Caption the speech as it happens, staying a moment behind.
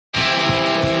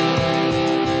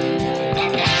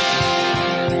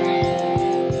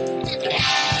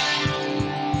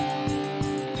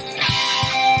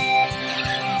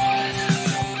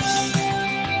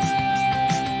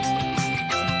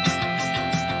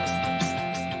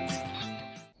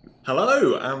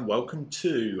Hello and welcome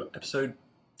to episode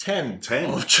 10, 10.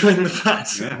 of Chewing the Fat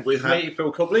with Ha- me,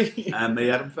 Phil Cobley. And me,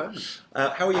 Adam Furman.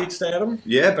 How are you today, Adam?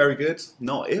 Yeah, very good.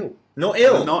 Not ill. Not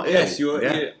ill. Not ill. Yes,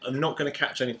 Yeah. I'm not going to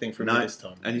catch anything from you this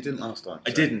time. And you didn't last time. I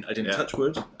so- didn't. Yeah. Touch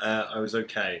wood. I was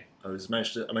okay. I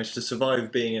managed to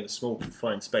survive being in a small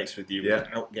confined space with you Yeah.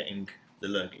 without getting the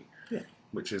lurgy.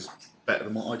 Which is better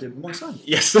than what I did with my son.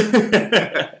 Yes.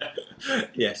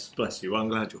 Yes. Bless you. Well, I'm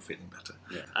glad you're feeling better.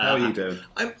 Yeah. How are you doing?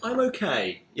 I'm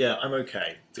okay. Yeah, I'm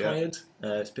okay. Yeah. Tired.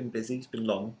 It's been busy. It's been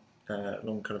long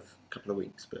kind of couple of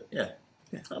weeks. But yeah,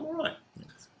 I'm all right.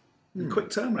 Quick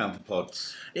turnaround for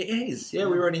pods. It is. Yeah,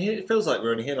 we were only here. It feels like we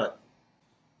were only here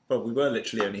we were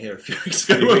literally only here a few weeks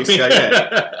ago. Few weeks ago,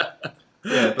 yeah.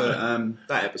 Yeah, but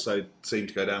that episode seemed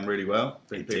to go down really well. I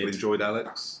think It people did. enjoyed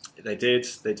Alex. They did.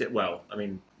 Well, I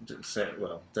mean, say it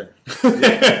well. Don't.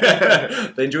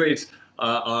 Yeah. They enjoyed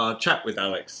our chat with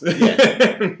Alex. Yeah.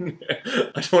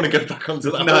 I don't want to go back onto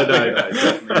that. No,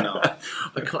 definitely not.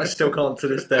 I still can't to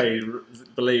this day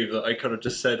believe that I kind of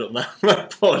just said on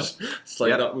that pod, it's like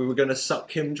Yep. that we were going to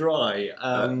suck him dry.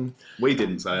 We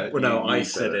didn't say it. Well, no, You I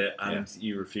said it, Yeah. and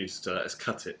you refused to let us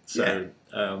cut it. So,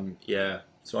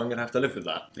 so I'm going to have to live with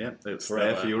that. Yeah, it's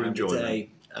Forever there for your and a enjoyment. day.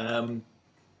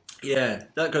 Yeah,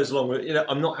 that goes along with,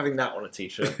 I'm not having that on a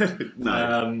t-shirt.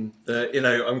 No.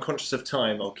 I'm conscious of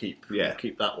time. I'll keep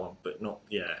that one, but not.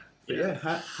 But yeah,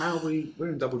 how are we? We're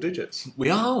in double digits. We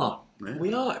are. Yeah.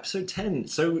 We are episode 10.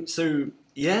 So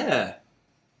yeah,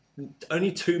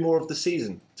 only 2 more of the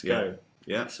season to go.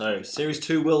 Yeah. So series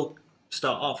 2 will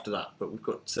start after that, but we've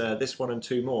got this one and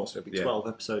 2 more, so it'll be Yeah. 12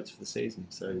 episodes for the season.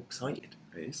 So excited.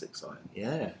 It is exciting.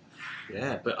 Yeah.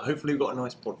 But hopefully we've got a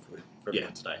nice pod for everyone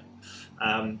Yeah. today.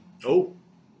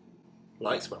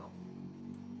 Lights went on.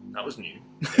 That was new.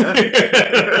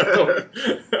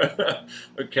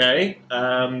 Okay.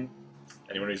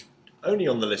 Anyone who's only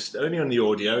on the list, only on the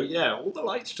audio, all the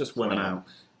lights just went out.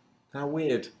 How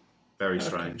weird. Very Okay.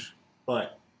 strange. Right.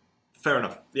 Fair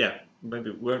enough. Yeah.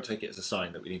 Maybe we won't take it as a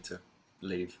sign that we need to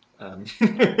leave.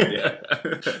 Yeah.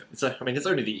 It's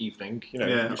only the evening.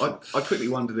 Yeah, we should- I quickly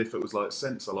wondered if it was like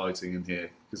sensor lighting in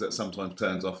here, because that sometimes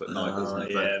turns off at night, doesn't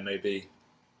it? Yeah, maybe.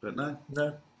 But no.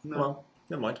 No. No. Well,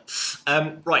 never mind.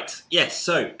 Right. Yes.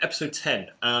 So episode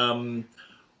 10.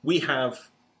 We have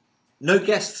no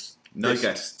guests. No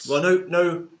guests. Well,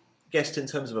 no guest in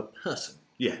terms of a person.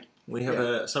 Yeah. We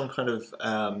have some kind of.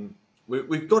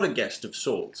 We've got a guest of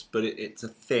sorts, but it's a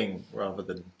thing rather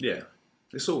than. Yeah.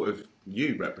 It's sort of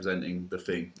you representing the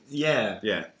thing. Yeah.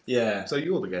 Yeah. Yeah. So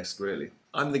you're the guest, really.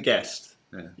 I'm the guest.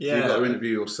 Yeah. Yeah. You've got to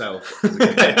interview yourself as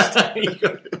a guest.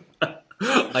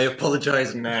 I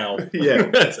apologise now. Yeah.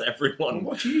 To everyone.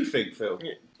 What do you think, Phil?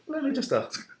 Yeah. Let me just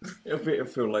ask. It'll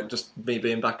feel like just me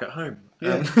being back at home.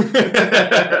 Yeah.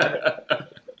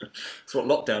 That's what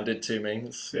lockdown did to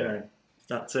me. Yeah.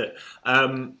 That's it.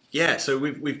 So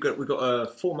we've got a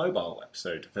 4Mobile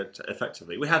episode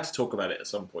effectively. We had to talk about it at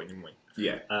some point, didn't we?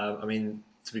 Yeah.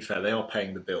 To be fair, they are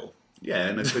paying the bill. Yeah,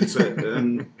 and there's been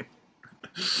some,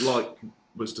 like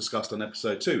was discussed on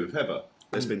episode 2 with Heather,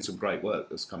 there's been some great work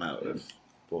that's come out of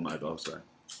 4Mobile, so.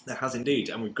 There has indeed,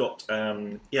 and we've got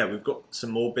some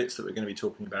more bits that we're going to be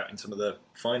talking about in some of the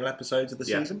final episodes of the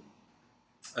season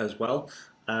as well.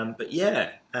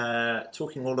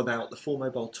 Talking all about the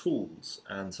 4Mobile tools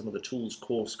and some of the tools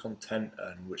course content,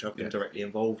 and which I've been directly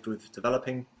involved with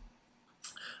developing,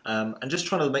 and just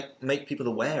trying to make people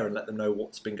aware and let them know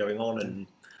what's been going on and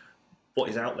what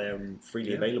is out there and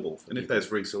freely available. And if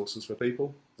there's resources for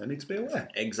people, they need to be aware.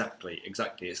 Exactly.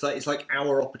 It's like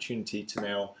our opportunity to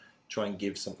now try and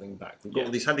give something back. We've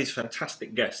got had these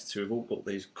fantastic guests who have all got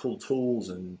these cool tools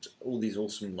and all these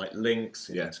awesome links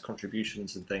and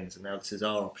contributions and things, and now this is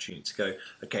our opportunity to go,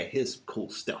 okay, here's some cool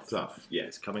stuff. Yeah,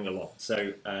 it's coming along.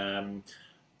 So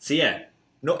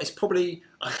it's probably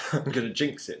I'm going to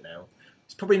jinx it now.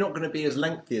 It's probably not going to be as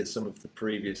lengthy as some of the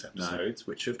previous episodes,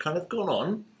 which have kind of gone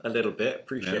on a little bit,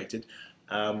 appreciated.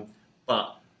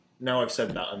 But now I've said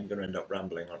that, I'm going to end up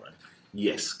rambling, aren't I?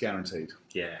 Yes, guaranteed.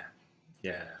 Yeah.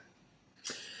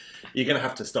 You're going to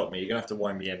have to stop me. You're going to have to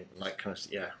wind me in,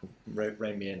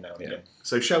 rein me in now and again.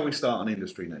 So shall we start on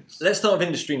industry news? Let's start with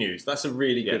industry news. That's a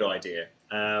really good idea.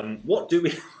 What do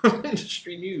we have in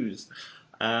industry news?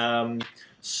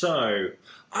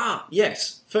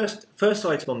 Yes. First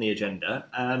item on the agenda,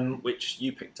 which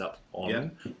you picked up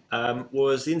on,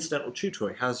 was the Incidental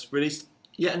Tutor has released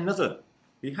yet another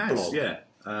He has, blog. yeah.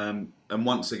 And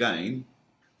once again,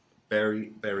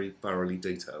 very, very thoroughly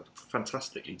detailed.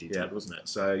 Fantastically detailed, wasn't it?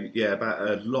 So, about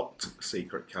a locked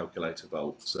secret calculator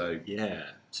vault. So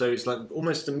it's like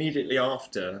almost immediately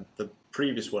after the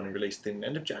previous one released in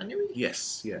end of January.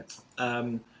 yes, yeah.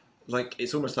 like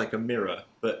it's almost like a mirror,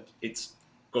 but it's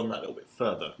gone that little bit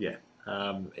further. Yeah.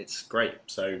 It's great.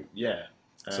 So yeah.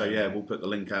 So yeah, we'll put the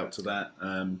link out to that.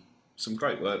 Some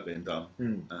great work being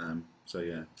done. So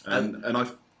yeah, and I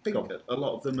think a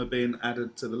lot of them are being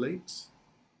added to the leagues.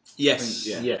 Yes,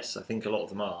 yeah. yes, I think a lot of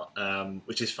them are,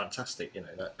 which is fantastic. You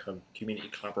know, that kind of community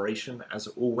collaboration as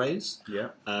always. Yeah.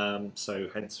 So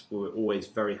hence we're always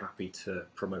very happy to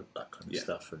promote that kind of Yeah.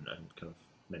 stuff and kind of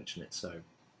mention it. So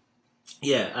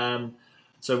yeah.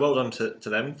 So well done to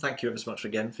them. Thank you ever so much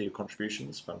again for your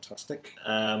contributions. Fantastic.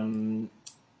 And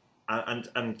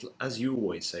as you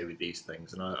always say with these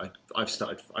things, and I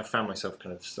found myself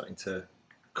kind of starting to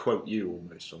quote you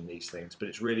almost on these things, but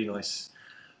it's really nice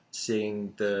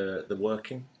seeing the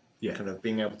working, kind of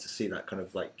being able to see that kind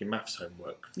of like your maths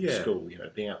homework from school, you know,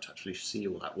 being able to actually see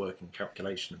all that working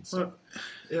calculation and stuff. Well,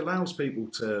 it allows people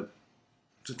to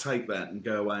take that and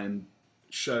go away and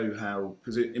show how,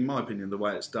 because in my opinion, the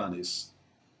way it's done is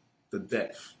the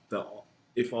depth that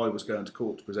if I was going to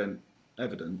court to present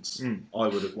evidence, I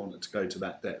would have wanted to go to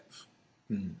that depth.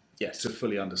 Yes, to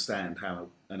fully understand how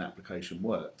an application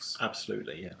works.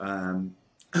 Absolutely, yeah.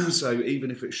 So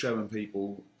even if it's showing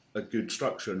people a good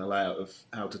structure and a layout of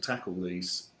how to tackle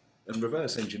these and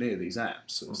reverse engineer these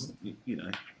apps, you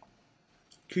know,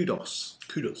 kudos.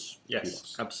 Yes,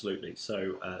 kudos. Absolutely.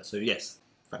 So yes,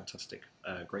 fantastic,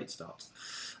 great start.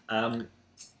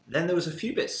 Then there was a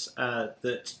few bits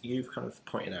that you've kind of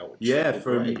pointed out. Which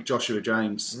from great. Joshua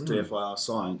James, DFIR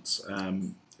Science.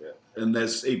 And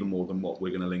there's even more than what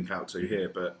we're going to link out to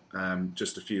here, but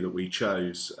just a few that we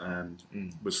chose.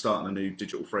 We're starting a new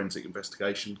digital forensic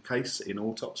investigation case in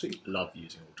autopsy. Love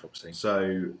using autopsy.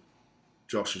 So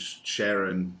Josh is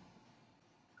sharing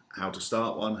how to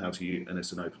start one, how to use, and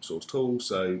it's an open source tool,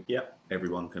 so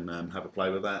everyone can have a play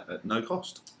with that at no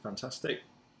cost. Fantastic.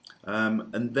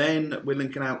 And then we're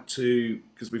linking out to,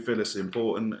 because we feel this is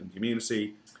important and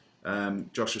community,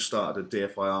 Josh has started a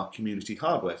DFIR Community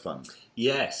Hardware Fund.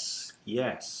 Yes.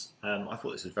 I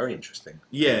thought this was very interesting.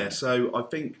 Yeah, so I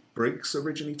think Briggs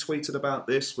originally tweeted about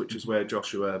this, which is where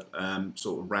Joshua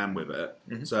sort of ran with it.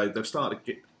 So they've started,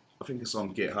 I think it's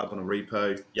on GitHub on a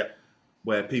repo,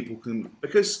 where people can,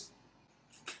 because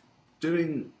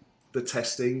doing the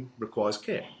testing requires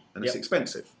kit and it's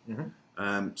expensive.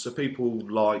 So people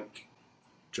like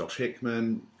Josh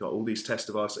Hickman, got all these test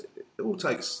devices, it all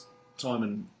takes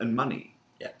time and money.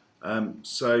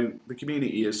 So the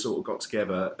community has sort of got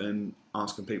together and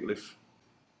asking people if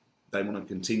they want to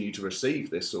continue to receive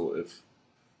this sort of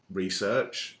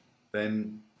research,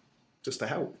 then just to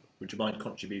help. Would you mind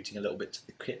contributing a little bit to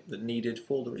the kit that needed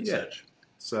for the research?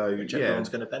 So which everyone's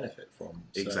going to benefit from.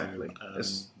 Exactly.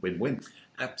 It's win-win.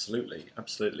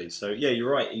 Absolutely. So yeah,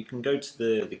 you're right. You can go to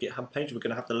the GitHub page. We're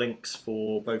going to have the links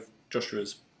for both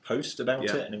Joshua's post about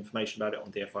it and information about it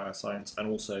on DFIR Science, and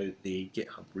also the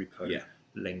GitHub repo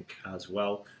link as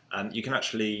well. You can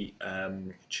actually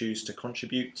choose to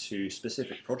contribute to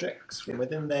specific projects from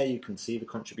within there. You can see the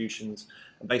contributions,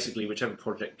 and basically whichever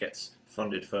project gets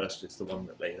funded first is the one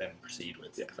that they then proceed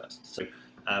with first. So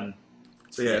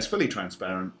it's fully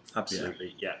transparent.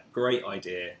 Absolutely, great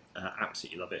idea.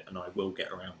 Absolutely love it, and I will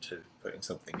get around to putting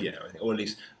something in there. Or at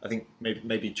least I think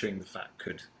maybe Chewing the Fat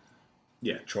could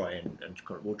try and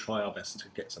we'll try our best to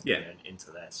get something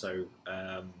into there. So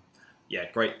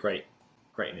great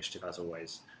initiative as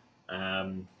always.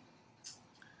 And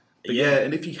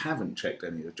if you haven't checked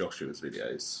any of Joshua's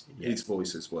videos, his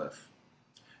voice is worth.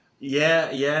 He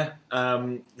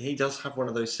does have one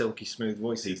of those silky smooth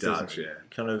voices. He does,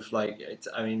 kind of like it's.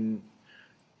 I mean,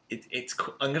 it's.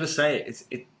 I'm going to say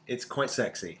it's quite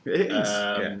sexy. It is.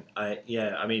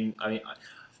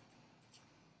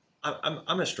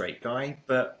 I'm a straight guy,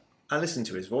 but I listen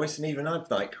to his voice, and even I'm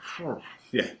like,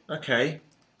 okay,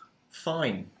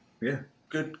 fine,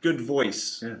 good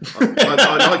voice. Yeah,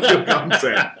 I like your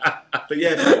content. But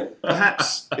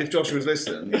perhaps if Joshua was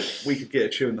listening, we could get a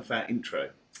Chewing the Fat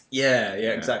intro. Yeah,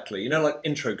 exactly. You know, like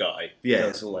intro guy. Yeah,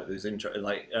 does all like those intro.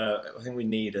 Like, I think we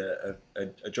need a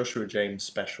Joshua James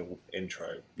special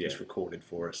intro just recorded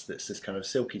for us. That's just kind of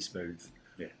silky smooth.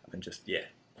 And just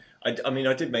I mean,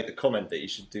 I did make the comment that you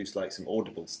should do like some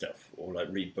Audible stuff or like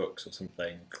read books or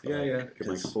something. Could make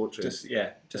a fortune. Just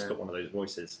got one of those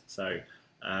voices. So.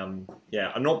 I'm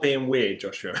not being weird,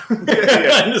 Joshua.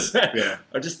 I'm just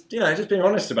being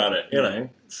honest about it. You know.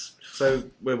 So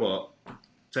we're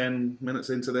 10 minutes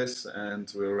into this, and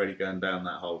we're already going down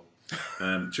that hole.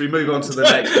 Should we move on to the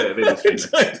next bit of industry?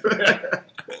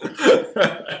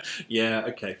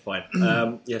 Okay, fine.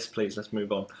 Yes, please. Let's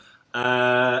move on.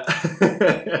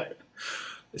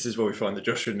 This is where we find that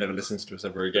Joshua never listens to us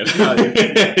ever again.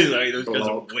 He's like, those guys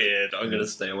are weird. I'm going to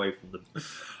stay away from them.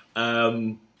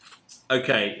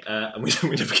 Okay, and we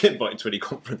never get invited to any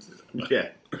conferences. Yeah.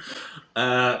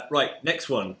 Right, next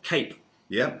one, Cape.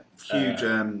 Yeah, huge.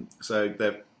 So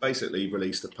they've basically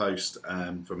released a post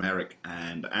from Eric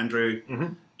and Andrew,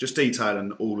 just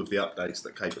detailing all of the updates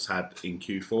that Cape has had in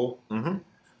Q4.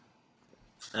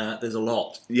 There's a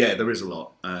lot. Yeah, there is a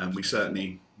lot.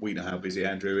 We know how busy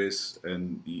Andrew is,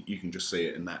 and you can just see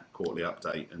it in that quarterly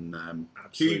update. And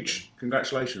huge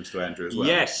congratulations to Andrew as well.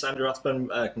 Yes, Andrew Aspern,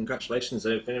 congratulations.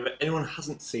 If anyone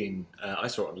hasn't seen, I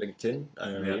saw it on LinkedIn.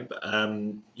 But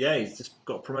he's just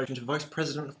got a promotion to Vice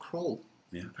President of Kroll.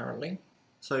 Yeah, apparently.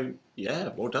 So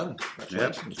well done.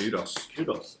 Congratulations. Yeah,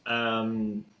 kudos.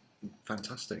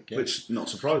 Fantastic. Yeah. Which not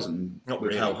surprising, not with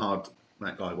really. how hard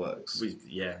that guy works.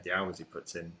 The hours he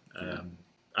puts in,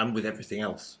 and with everything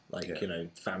else,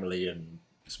 family and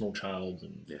small child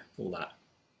and all that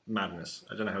madness.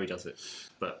 I don't know how he does it,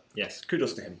 but yes,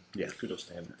 kudos to him. Yeah, kudos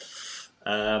to him.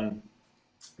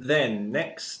 Then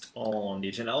next on the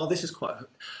agenda. Oh, this is quite.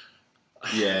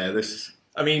 Yeah, this is.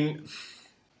 I mean.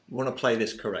 Want to play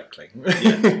this correctly.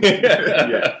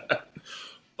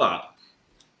 But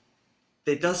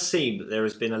it does seem that there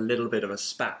has been a little bit of a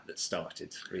spat that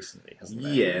started recently, hasn't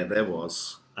there? Yeah, there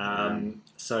was.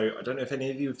 So I don't know if any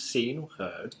of you have seen or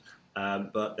heard,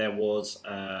 but there was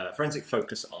a Forensic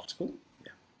Focus article.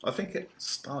 Yeah. I think it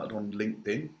started on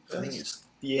LinkedIn first.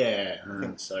 I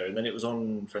think so. And then it was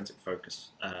on Forensic Focus.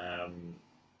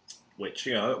 Which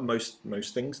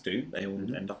most things do. They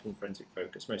all end up on Forensic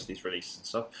Focus. Most of these releases and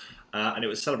stuff, and it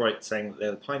was saying that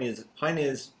they're the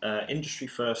pioneers, industry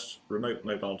first remote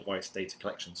mobile device data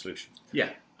collection solution. Yeah,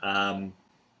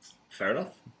 fair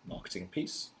enough. Marketing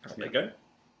piece. Out they go.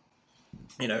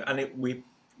 And we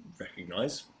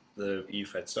recognise the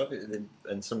UFED stuff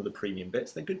and some of the premium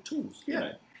bits. They're good tools.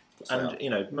 Yeah,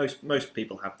 and most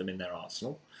people have them in their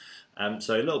arsenal.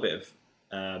 So a little bit of.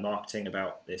 Marketing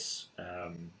about this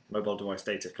mobile device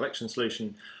data collection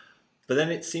solution, but then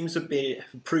it seems to be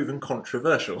proven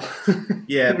controversial.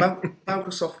 Yeah,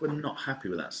 Microsoft were not happy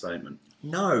with that statement.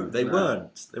 No, they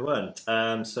weren't. They weren't.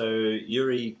 So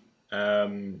Yuri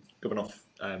Gubanov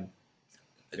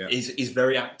is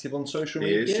very active on social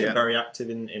media, very active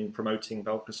in promoting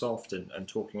Microsoft and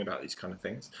talking about these kind of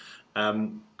things.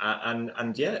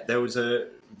 There was a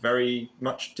very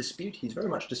much dispute. He's very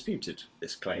much disputed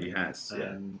this claim. He has,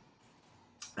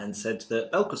 and said that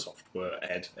Microsoft were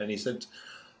ahead. And he said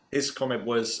his comment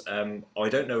was, "I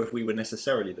don't know if we were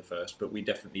necessarily the first, but we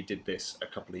definitely did this a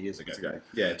couple of years ago."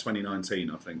 Yeah,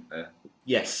 2019, I think.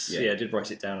 Yes, I did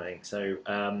write it down. I think so.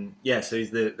 So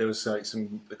there was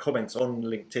some comments on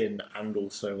LinkedIn and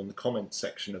also on the comments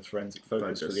section of Forensic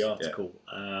Focus for the article.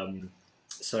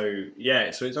 So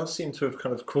it does seem to have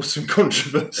kind of caused some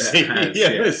controversy.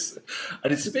 Yes,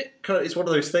 and it's a bit it's one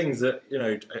of those things that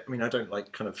I don't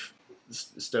like kind of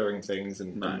stirring things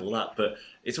and all that, but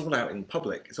it's all out in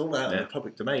public. It's all out in the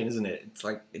public domain, isn't it? It's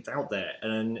like it's out there,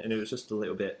 and it was just a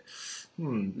little bit.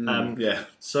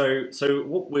 So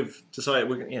what we've decided,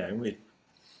 we're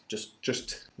just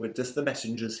the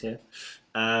messengers here.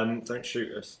 Don't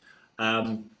shoot us.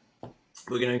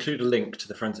 We're going to include a link to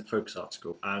the Forensic Focus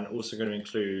article, and also going to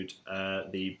include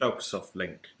the Belkasoft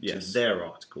link to their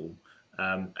article.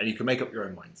 And you can make up your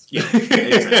own minds. Yeah,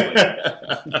 exactly.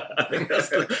 I think that's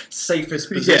the safest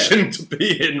position to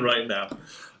be in right now.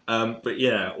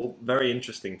 Very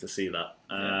interesting to see that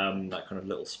that kind of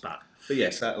little spat. But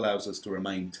yes, that allows us to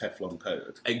remain Teflon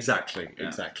coated. Exactly.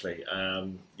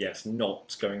 Yes,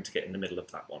 not going to get in the middle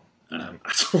of that one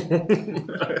at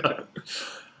all.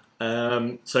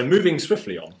 So moving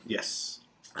swiftly on. Yes.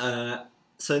 So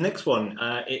next one,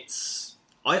 I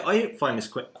find this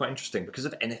quite interesting because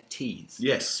of NFTs.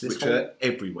 Yes, which are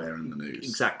everywhere in the news.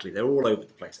 Exactly, they're all over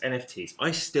the place. NFTs.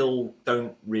 I still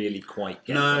don't really quite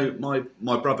get them.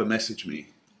 My brother messaged me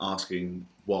asking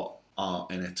what are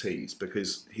NFTs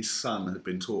because his son had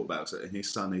been taught about it, and his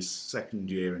son is second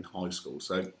year in high school,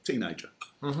 so teenager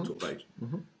sort of age.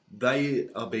 They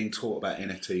are being taught about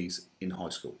NFTs in high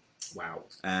school. Wow.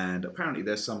 And apparently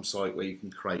there's some site where you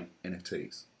can create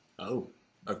NFTs. Oh,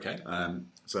 okay.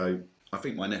 So I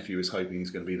think my nephew is hoping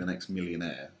he's going to be the next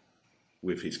millionaire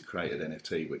with his created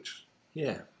NFT, which...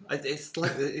 Yeah. It's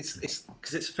like, it's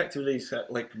because it's effectively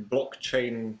like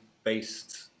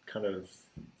blockchain-based kind of...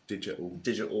 Digital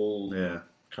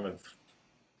kind of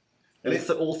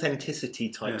authenticity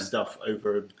type stuff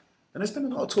over... And there's been a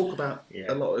lot of talk about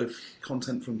a lot of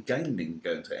content from gaming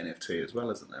going to NFT as well,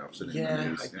 isn't there? Obviously in the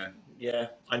news.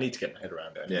 I need to get my head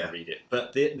around it and read it.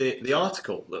 But the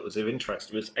article that was of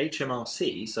interest was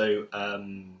HMRC, so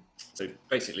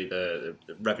basically the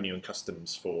revenue and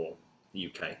customs for the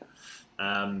UK,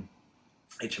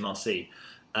 HMRC.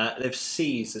 They've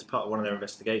seized, as part of one of their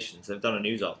investigations, they've done a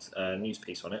news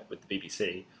piece on it with the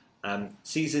BBC,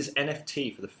 seizes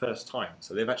NFT for the first time.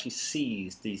 So they've actually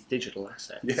seized these digital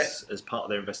assets as part of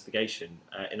their investigation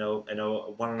in a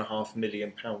 £1.5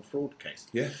 million fraud case.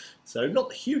 Yeah. So not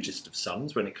the hugest of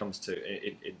sums when it comes to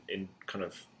in kind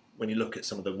of when you look at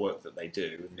some of the work that they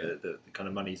do and the kind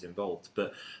of money's involved.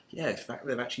 But yeah, in fact,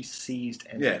 they've actually seized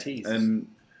NFTs. Yeah, and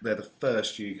they're the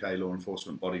first UK law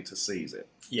enforcement body to seize it.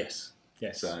 Yes.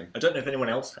 Yes. So, I don't know if anyone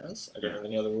else has. I don't know if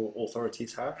any other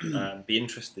authorities have. Be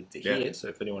interested to hear. So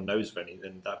if anyone knows of any,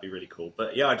 then that'd be really cool.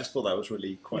 But yeah, I just thought that was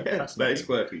really quite fascinating. That is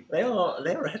quirky. They are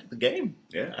ahead of the game.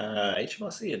 Yeah.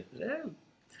 HMRC,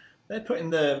 they're putting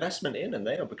the investment in, and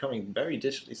they are becoming very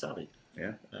digitally savvy.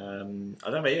 Yeah. I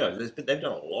don't know. Yeah, they've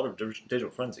done a lot of digital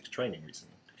forensics training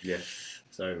recently. Yeah.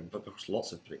 So, but there's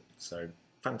lots of people. So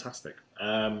fantastic.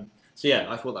 So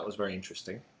yeah, I thought that was very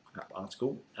interesting. That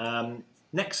article.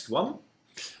 Next one.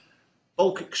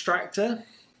 Bulk extractor.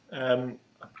 I'm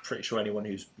pretty sure anyone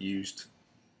who's used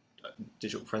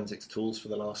digital forensics tools for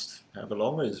the last however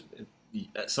long has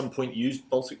at some point used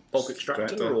bulk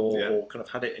extractor or kind of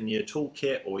had it in your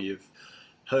toolkit, or you've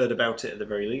heard about it at the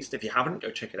very least. If you haven't,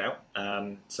 go check it out.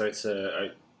 So it's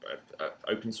a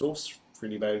open source,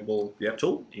 really valuable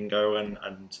tool. You can go and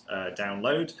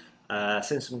download.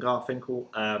 Simpson Garfinkel.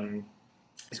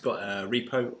 It's got a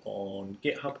repo on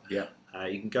GitHub. Yeah.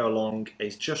 You can go along.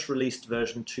 It's just released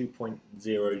version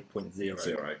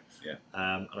 2.0.0. Yeah.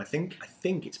 And I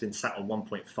think it's been sat on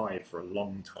 1.5 for a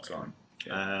long time.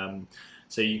 Yeah.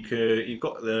 So you've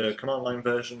got the command line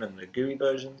version and the GUI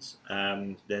versions.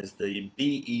 There's the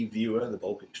BE viewer, the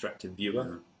bulk extractive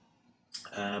viewer.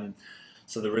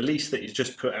 So the release that he's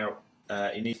just put out,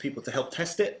 he needs people to help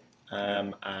test it.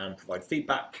 And provide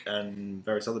feedback and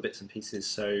various other bits and pieces.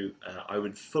 So I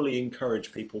would fully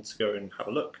encourage people to go and have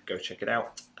a look, go check it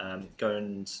out, go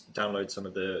and download some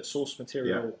of the source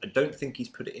material. Yeah. I don't think he's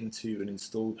put it into an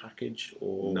install package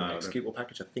or executable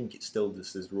package. I think it's still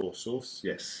just as raw source.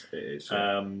 Yes, it is.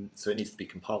 So it needs to be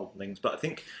compiled and things. But I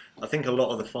think a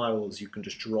lot of the files you can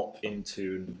just drop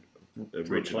into and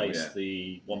replace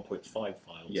the 1.5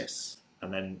 files. Yes.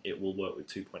 And then it will work with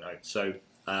 2.0. So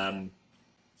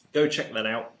go check that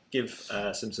out. Give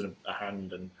Simpson a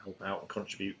hand and help out and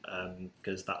contribute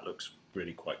because that looks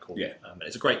really quite cool. Yeah.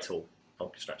 It's a great tool.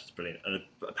 Bulk extractor is brilliant. And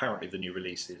apparently the new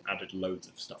release has added loads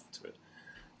of stuff to it.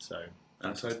 So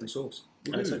and it's open source.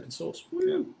 And it's open source.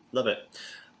 Yeah. Love it.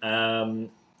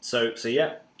 So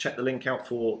yeah, check the link out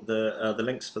for the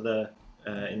links for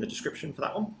in the description for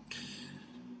that one.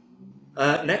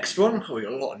 Next one. We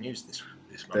got a lot of news this month.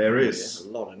 There is a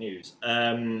lot of news.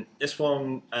 This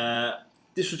one.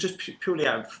 This was just purely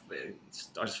out of.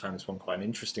 I just found this one quite an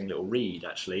interesting little read,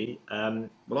 actually. Well,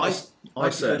 I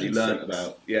certainly learned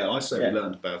about. Yeah, I certainly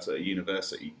learned about it at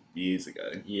university years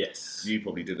ago. Yes, you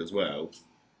probably did as well.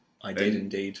 I did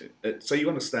indeed. So you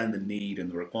understand the need and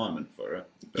the requirement for it.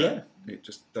 But it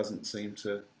just doesn't seem to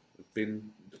have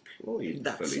been deployed.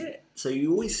 That's fully. it. So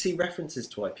you always see references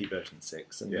to IP version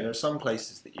 6, and there are some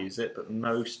places that use it, but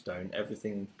most don't.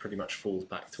 Everything pretty much falls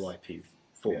back to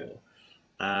IP4.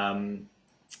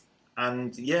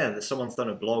 And someone's done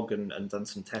a blog and done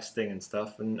some testing and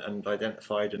stuff and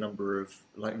identified a number of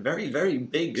like very, very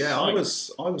big sites.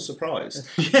 I was surprised.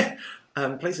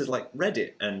 Places like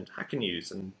Reddit and Hacker News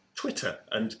and Twitter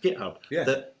and GitHub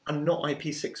that are not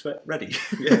IP6 ready.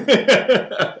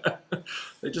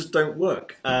 They just don't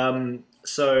work.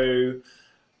 So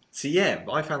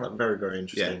I found that very, very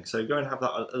interesting. Yeah. So go and have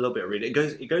that a little bit of read.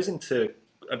 It goes into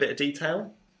a bit of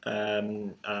detail.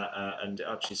 And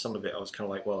actually some of it I was kind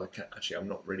of like, well, I'm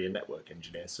not really a network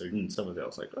engineer, so some of it I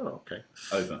was like, oh, okay.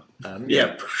 Over. Go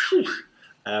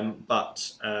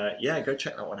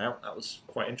check that one out. That was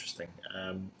quite interesting.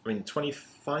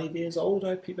 25 years old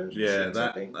IP version 6,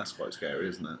 I think. That's quite scary,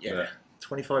 isn't it? Yeah,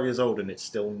 25 years old and it's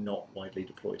still not widely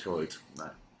deployed.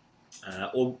 No.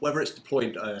 Or whether it's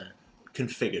deployed,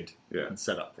 configured and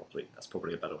set up properly. That's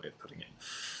probably a better way of putting it.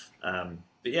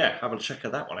 But yeah, have a check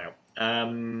of that one out.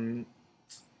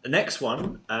 The next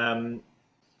one,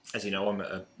 as you know, I'm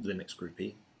a Linux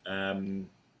groupie,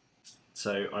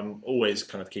 so I'm always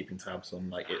kind of keeping tabs on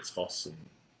like ITSFOSS and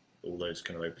all those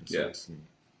kind of open source and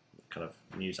kind of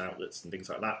news outlets and things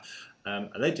like that. And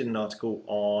they did an article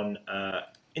on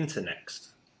Internext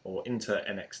or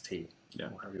InterNXT,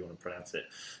 or however you want to pronounce it,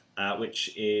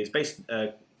 which is based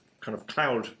kind of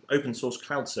open source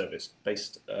cloud service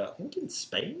based, I think in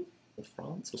Spain or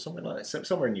France or something like that,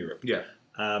 somewhere in Europe.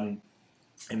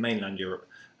 In mainland Europe.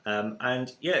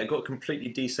 It got a completely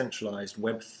decentralized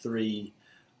Web3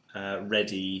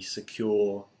 ready,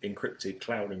 secure, encrypted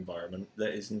cloud environment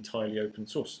that is entirely open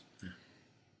source.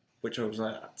 Which I was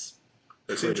like, that's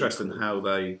It's interesting how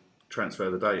they transfer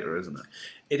the data, isn't it?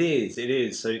 It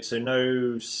is. So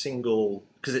no single,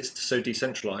 because it's so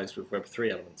decentralized with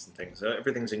Web3 elements and things.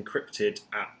 Everything's encrypted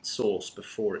at source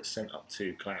before it's sent up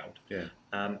to cloud. Yeah.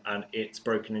 And it's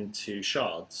broken into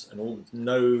shards, and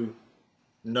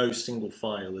no single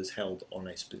file is held on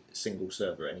a single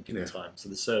server at any given time. So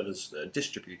the servers that are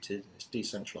distributed, it's a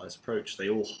decentralized approach, they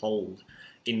all hold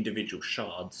individual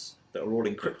shards that are all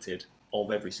encrypted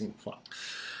of every single file.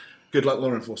 Good luck,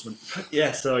 law enforcement.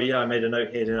 Yeah, so I made a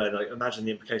note here. Like, imagine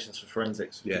the implications for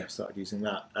forensics if people started using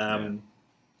that.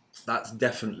 That's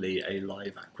definitely a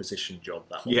live acquisition job.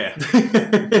 That one. Yeah,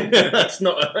 that's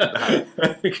not.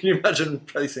 Can you imagine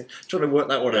trying to work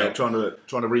that one out? Trying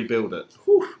to rebuild it.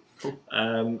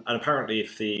 And apparently,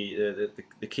 if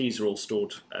the keys are all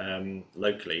stored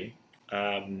locally,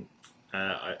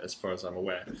 as far as I'm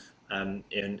aware. And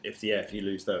if you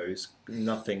lose those,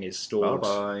 nothing is stored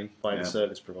by the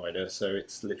service provider. So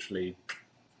it's literally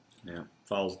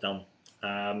files done.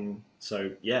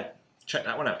 So check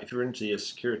that one out. If you're into your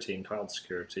security and cloud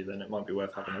security, then it might be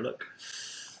worth having a look.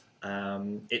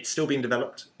 It's still being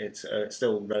developed. It's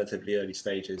still relatively early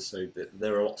stages. So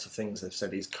there are lots of things they've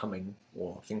said is coming,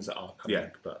 or things that are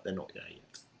coming, but they're not there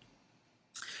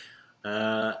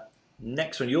yet.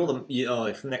 Next one, you're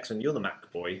the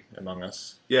Mac boy among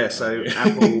us. Yeah, so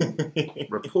Apple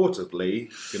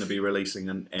reportedly going to be releasing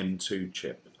an M2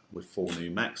 chip with 4 new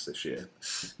Macs this year.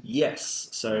 Yes,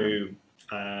 so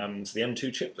the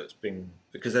M2 chip that's been,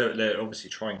 because they're obviously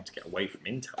trying to get away from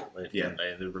Intel.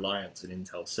 They're reliant on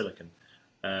Intel silicon,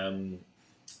 and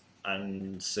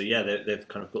so they've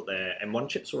kind of got their M1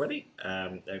 chips already.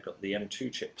 They've got the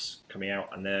M2 chips coming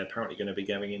out, and they're apparently going to be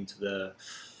going into the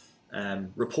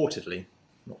reportedly,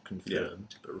 not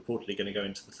confirmed, but reportedly going to go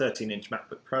into the 13-inch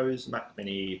MacBook Pros, Mac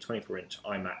Mini, 24-inch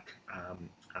iMac,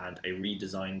 and a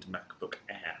redesigned MacBook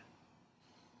Air.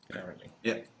 Apparently,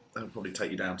 that'll probably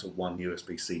take you down to 1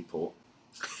 USB-C port.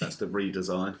 That's the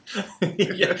redesign.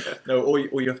 or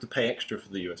you have to pay extra for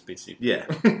the USB-C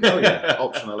port. Yeah,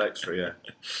 optional extra.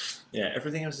 Yeah,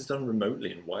 everything else is done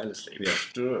remotely and wirelessly. Why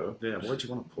do you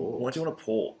want a port? Why do you want a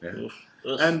port? Yeah.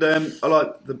 And I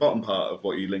like the bottom part of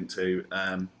what you linked to,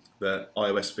 the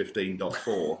iOS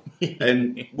 15.4,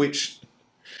 and which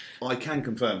I can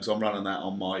confirm because I'm running that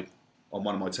on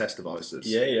one of my test devices.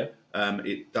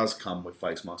 It does come with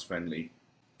face mask friendly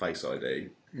Face ID,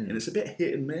 and it's a bit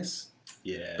hit and miss.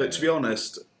 Yeah. But to be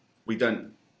honest, we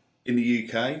don't in the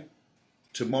UK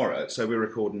tomorrow. So we're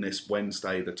recording this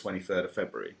Wednesday, the 23rd of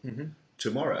February.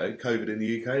 Tomorrow, COVID in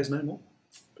the UK is no more.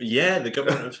 Yeah, the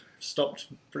government have stopped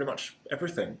pretty much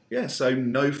everything. Yeah, so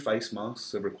no face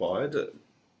masks are required.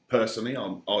 Personally, I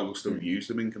will still use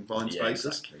them in confined spaces.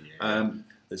 Exactly,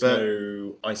 There's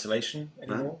no isolation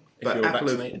anymore if you're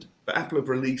vaccinated. But Apple have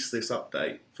released this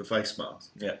update for face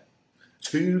masks. Yeah.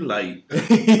 Too late. Can't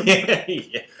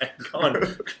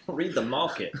read the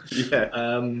market.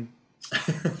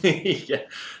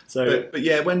 So,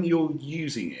 but when you're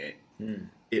using it,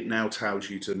 it now tells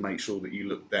you to make sure that you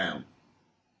look down.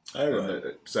 Oh,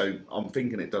 right. So I'm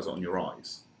thinking it does it on your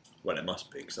eyes. Well, it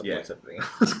must be, because otherwise everything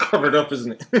is covered up,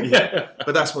 isn't it?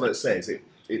 But that's what it says.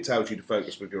 It tells you to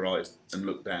focus with your eyes and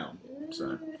look down.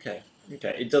 So okay.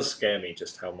 It does scare me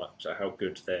just how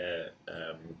good their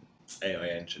AI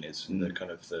engine is for the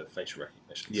kind of the facial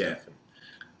recognition stuff, and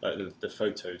like the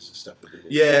photos and stuff.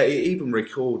 It even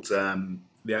records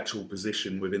the actual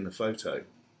position within the photo,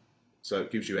 so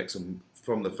it gives you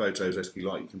from the photos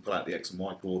SQLite. You can pull out the X and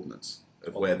Y coordinates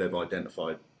of where they've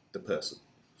identified the person.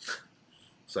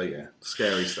 So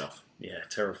scary stuff. Yeah,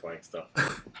 terrifying stuff.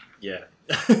 Yeah.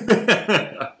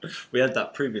 We had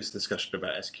that previous discussion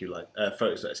about SQLite,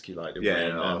 photos of SQLite.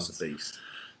 It's a beast.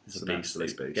 It's a beast.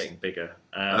 Getting bigger.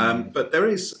 But there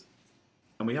is,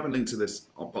 and we haven't linked to this,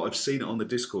 but I've seen it on the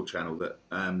Discord channel that,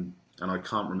 and I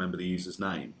can't remember the user's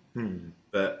name,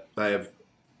 but they have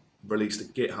released a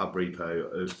GitHub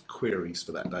repo of queries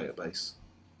for that database.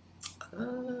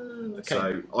 Okay.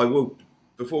 So I will,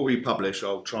 before we publish,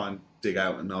 I'll try and dig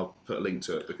out and I'll put a link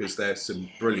to it because there's some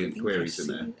brilliant queries in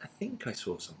there. I think I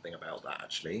saw something about that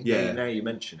actually. Yeah. Now you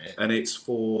mention it. And it's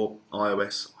for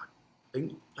iOS, I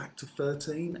think back to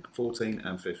 13, 14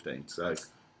 and 15. So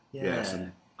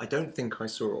I don't think I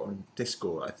saw it on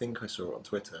Discord. I think I saw it on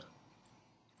Twitter.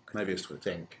 Maybe it's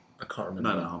Twitter. I can't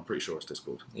remember. No, I'm pretty sure it's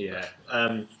Discord. Yeah.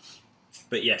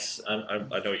 But yes, I know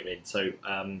what you mean. So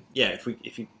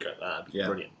if you get that, that'd be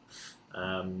brilliant.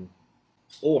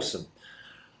 Awesome.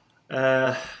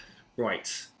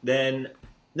 Right then,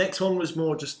 Next one was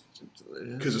more just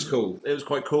Because it's cool. It was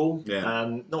quite cool.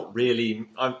 Yeah. Not really.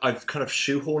 I've kind of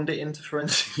shoehorned it into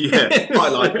forensic. Yeah, I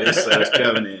like this, so it's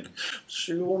going in.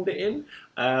 Shoehorned it in.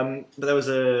 But there was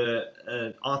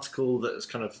an article that was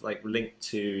kind of like linked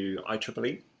to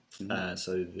IEEE. Mm-hmm.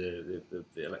 So the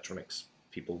electronics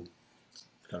people,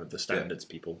 kind of the standards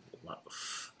people. All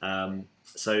that.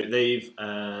 So they've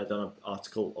done an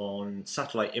article on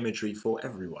satellite imagery for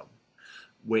everyone,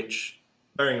 which,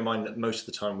 bearing in mind that most of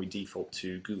the time we default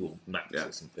to Google Maps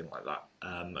or something like that,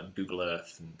 and Google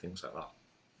Earth and things like that.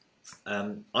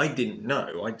 I didn't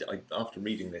know. I after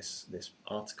reading this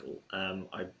article,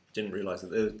 I didn't realise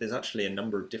that there's actually a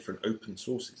number of different open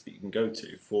sources that you can go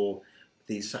to for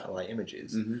these satellite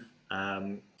images,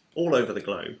 all over the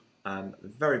globe.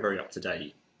 Very, very up to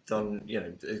date. Done,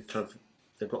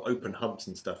 they've got open hubs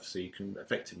and stuff, so you can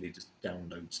effectively just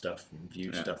download stuff and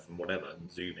view stuff and whatever,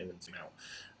 and zoom in and zoom out.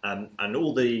 And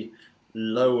all the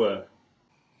lower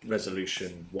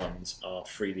resolution ones are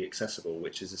freely accessible,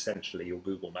 which is essentially your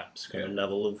Google Maps kind of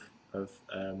level of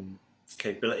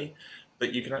capability.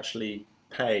 But you can actually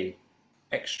pay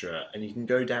extra, and you can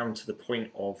go down to the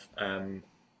point of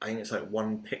I think it's like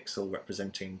 1 pixel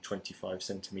representing 25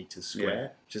 centimeters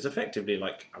square, which is effectively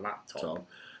like a laptop.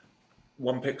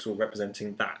 1 pixel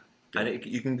representing that, and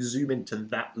you can zoom into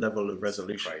that level of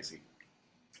resolution. Crazy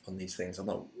on these things. I'm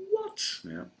like, what?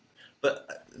 Yeah.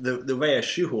 But the way I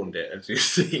shoehorned it, as you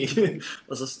see,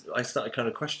 was I started kind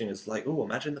of questioning. It's like, oh,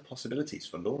 imagine the possibilities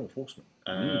for law enforcement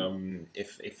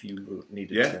if you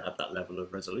needed to have that level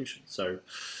of resolution. So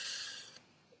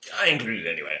I included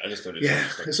it anyway. I just thought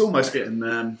it's almost getting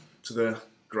to the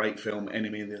great film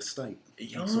Enemy of the State.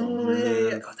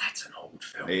 Oh, that's an old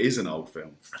film. It is an old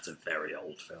film. That's a very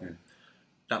old film. Yeah.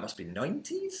 That must be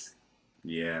 90s?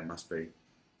 Yeah, it must be.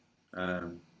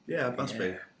 It must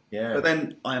be. Yeah. But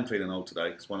then I am feeling old today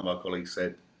because one of our colleagues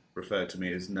referred to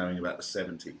me as knowing about the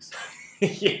 70s.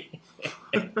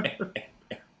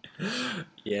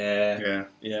 Yeah.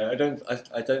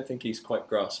 I don't think he's quite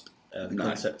grasped the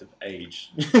concept of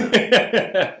age.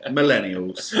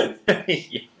 Millennials.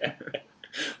 Yeah.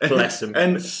 Bless him.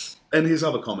 And his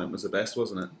other comment was the best,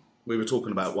 wasn't it? We were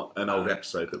talking about an old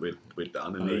episode that we'd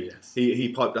done, and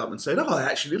he piped up and said, "Oh,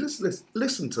 actually, let's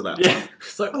listen to that one."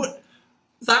 It's like, what?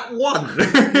 That one?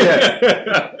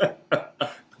 Yeah.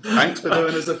 Thanks for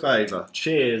doing us a favour.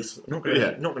 Cheers.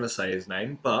 I'm not gonna say his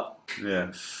name, but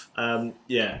yeah.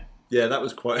 That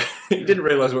was quite. He didn't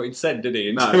realise what he'd said, did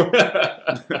he? No.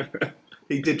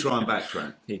 He did try and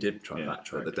backtrack.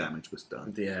 But the damage was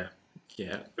done. Yeah.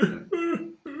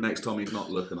 Next time he's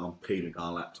not looking, I'm peeling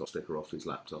our laptop sticker off his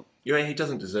laptop. Yeah, he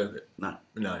doesn't deserve it. No,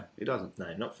 he doesn't.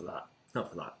 No, not for that.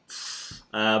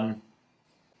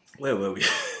 Where were we?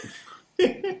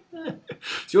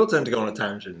 It's your turn to go on a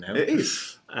tangent now. It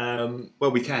is.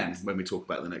 Well, we can when we talk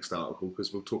about the next article,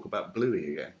 because we'll talk about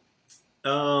Bluey again.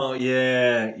 Oh,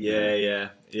 yeah.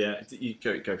 You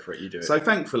go for it. You do it. So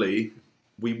thankfully,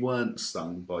 we weren't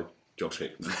stung by Josh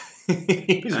Hickman.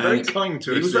 He was very kind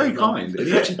to us. He was very kind. And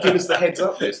he actually gave us the heads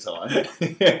up this time.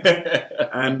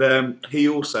 And he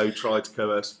also tried to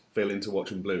coerce Phil into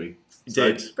watching Bluey. He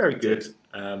did. Very good.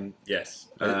 Yes.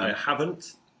 I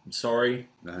haven't. I'm sorry.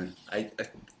 No. I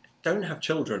don't have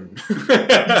children. You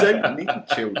don't need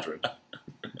children.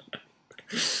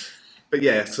 But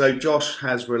yeah, so Josh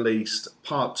has released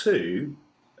part 2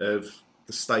 of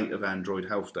the state of Android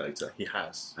health data. He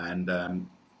has. And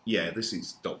this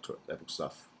is doctorate level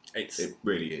stuff. It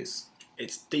really is.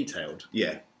 It's detailed.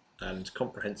 Yeah. And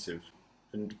comprehensive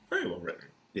and very well written.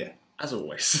 Yeah. As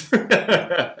always.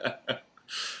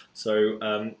 So,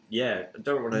 I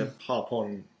don't want to harp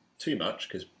on too much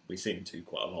because we seem to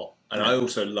quite a lot. And I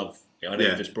also love, I know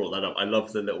you just brought that up, I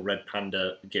love the little red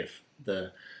panda gif.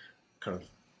 The kind of,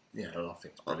 I love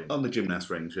it. It's brilliant. On the gymnast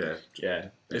rings, yeah.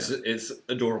 Yeah. It's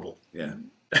adorable. Yeah.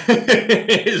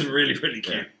 It's really, really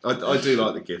cute. Yeah. I do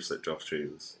like the gifs that Josh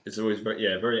chooses. It's always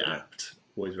very apt.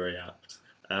 Always very apt.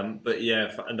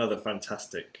 Another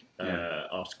fantastic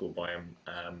article by him.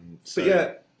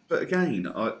 But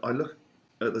again, I look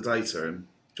at the data and,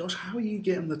 Josh, how are you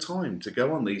getting the time to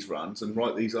go on these runs and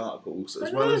write these articles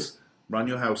as well as run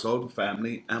your household and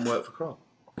family and work for Kroll?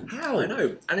 How? I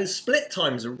know. And his split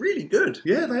times are really good.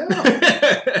 Yeah, they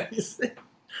are.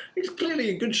 He's clearly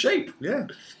in good shape. Yeah.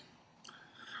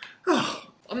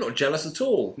 Oh, I'm not jealous at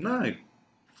all. No,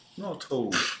 not at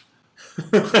all.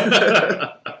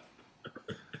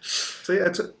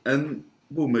 And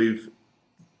we'll move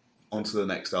on to the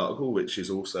next article, which is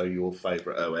also your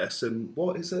favourite OS. And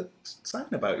what is it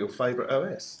saying about your favourite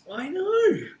OS? I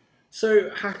know. So,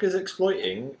 hackers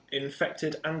exploiting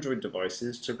infected Android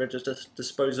devices to register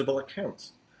disposable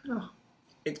accounts. Oh.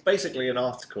 it's basically an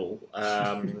article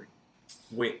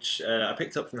which I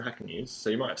picked up from the Hacker News, so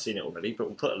you might have seen it already, but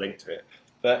we'll put a link to it.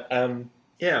 But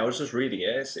yeah, I was just reading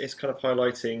it. It's kind of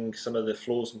highlighting some of the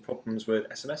flaws and problems with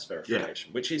SMS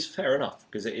verification, which is fair enough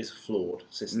because it is a flawed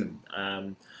system.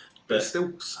 But it's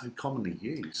still so commonly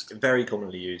used. Very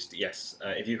commonly used, yes.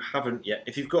 If you haven't yet,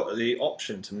 if you've got the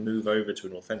option to move over to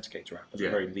an authenticator app, at the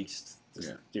very least,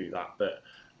 just do that. But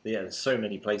yeah, there's so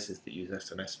many places that use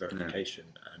SMS verification,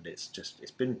 and it's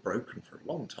been broken for a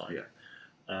long time.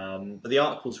 But the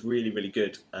article's really, really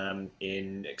good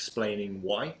in explaining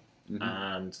why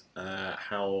and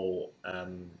how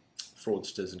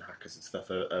fraudsters and hackers and stuff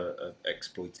are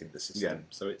exploiting the system.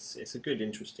 So it's a good,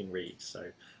 interesting read.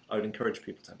 So I would encourage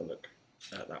people to have a look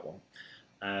at that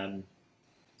one.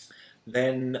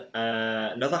 Then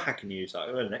another Hacker News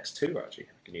article, the next two are actually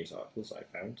Hacker News articles that I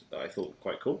found that I thought were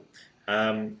quite cool.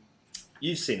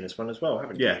 You've seen this one as well,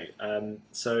 haven't you?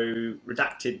 So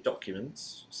redacted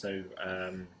documents. So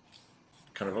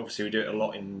kind of obviously we do it a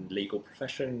lot in legal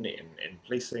profession, in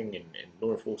policing, in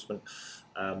law enforcement.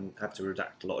 Have to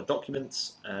redact a lot of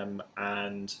documents,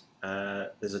 and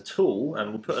there's a tool, and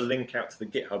we'll put a link out to the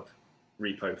GitHub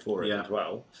repo for it as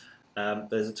well.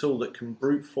 There's a tool that can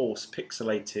brute force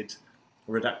pixelated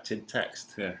redacted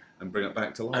text and bring it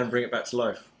back to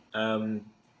life. And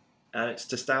it's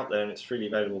just out there and it's freely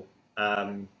available.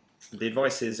 The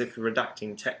advice is if you're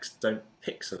redacting text, don't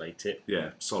pixelate it.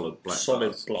 Solid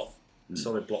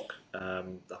block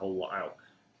the whole lot out.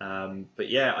 But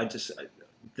yeah,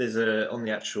 there's on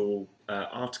the actual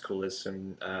article there's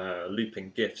some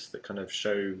looping GIFs that kind of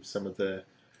show some of the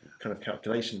kind of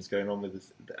calculations going on with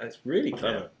this. It's really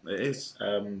clever. It is.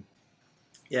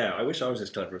 I wish I was as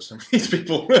clever as some of these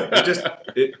people.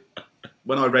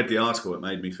 When I read the article, it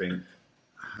made me think,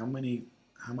 how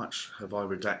much have I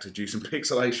redacted using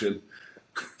pixelation?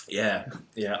 Yeah.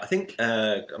 I think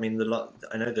I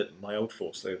know that my old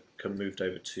force they kind of moved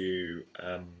over to.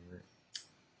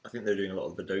 I think they're doing a lot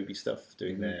of Adobe stuff,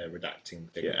 doing their redacting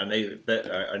thing, and I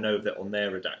know that on their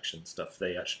redaction stuff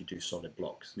they actually do solid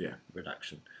blocks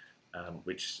redaction,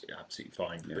 which is absolutely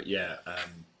fine. But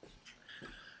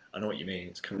I know what you mean.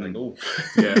 It's kind of like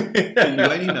You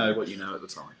only know what you know at the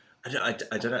time. I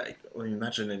don't know. I mean,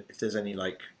 imagine if there's any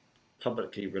like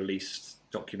publicly released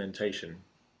documentation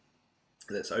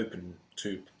that's open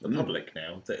to the public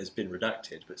now that has been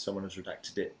redacted, but someone has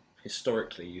redacted it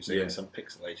historically using some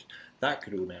pixelation. That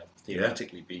could all now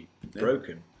theoretically be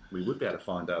broken. We would be able to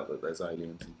find out that there's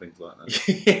aliens and things like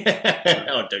that.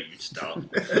 Oh, don't you start.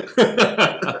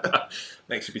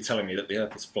 Next you'll be telling me that the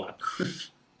Earth is flat.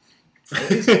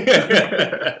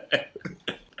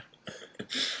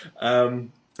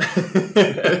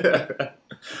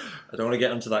 I don't want to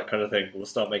get into that kind of thing. We'll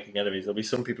start making enemies. There'll be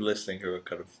some people listening who are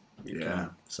kind of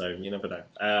so you never know.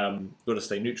 Got to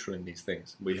stay neutral in these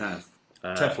things. We have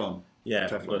Teflon. Yeah,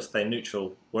 we've got to stay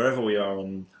neutral wherever we are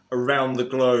around the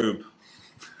globe.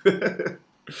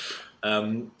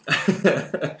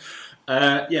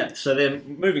 So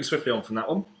then moving swiftly on from that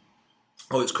one.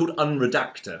 Oh, it's called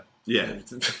Unredactor. Yeah.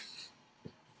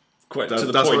 Quite to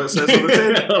the that's point. What it says on the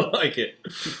tin. I like it.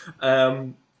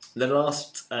 The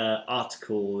last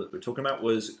article that we're talking about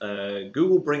was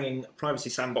Google bringing Privacy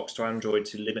Sandbox to Android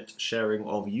to limit sharing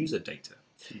of user data.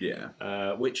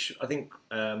 Yeah. Which I think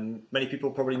many people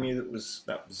probably knew that was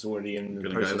already in the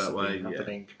process of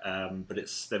happening. But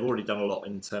they've already done a lot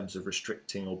in terms of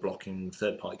restricting or blocking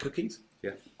third-party cookies.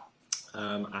 Yeah.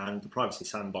 And the Privacy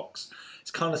Sandbox,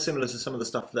 it's kind of similar to some of the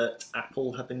stuff that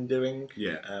Apple have been doing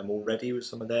already with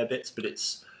some of their bits, but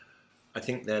I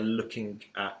think they're looking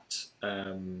at,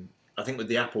 I think with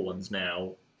the Apple ones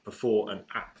now, before an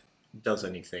app does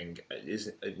anything,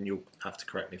 and you'll have to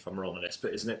correct me if I'm wrong on this,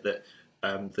 but isn't it that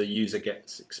the user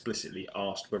gets explicitly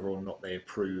asked whether or not they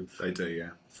approve for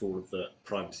the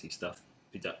privacy stuff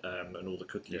and all the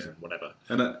cookies and whatever.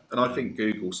 And I think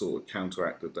Google sort of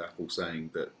counteracted Apple saying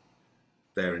that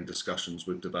they're in discussions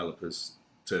with developers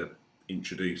to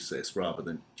introduce this rather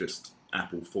than just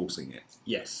Apple forcing it.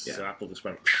 Yes, so Apple just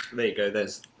went, there you go,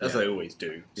 as they always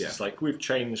do. It's like, we've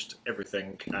changed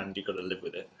everything and you've got to live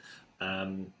with it.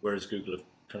 Whereas Google have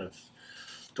kind of...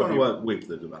 Trying to work with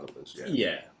the developers,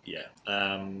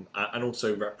 and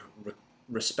also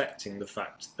respecting the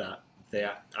fact that they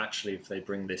actually, if they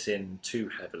bring this in too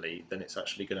heavily, then it's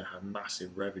actually going to have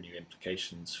massive revenue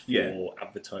implications for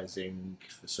advertising,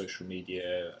 for social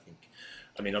media.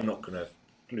 I mean, I'm not going to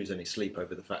lose any sleep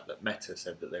over the fact that Meta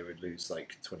said that they would lose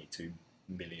like 22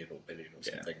 million or billion or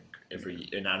something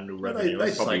in annual revenue.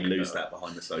 They probably lose that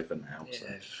behind the sofa now.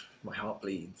 My heart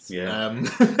bleeds. Yeah.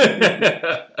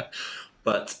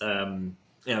 But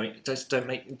you know, just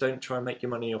don't try and make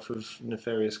your money off of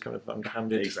nefarious kind of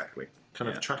underhanded kind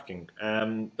of tracking.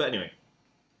 But anyway,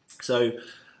 so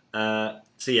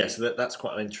that's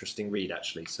quite an interesting read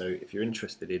actually. So if you're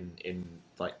interested in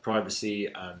like privacy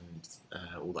and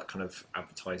all that kind of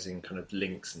advertising kind of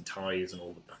links and ties and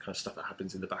all the kind of stuff that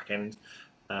happens in the back end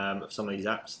of some of these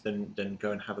apps, then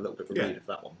go and have a little bit of a read of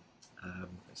that one.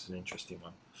 It's an interesting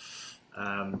one.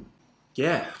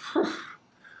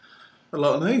 A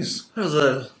lot of news.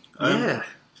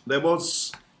 There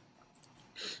was,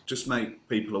 just make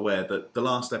people aware that the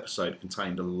last episode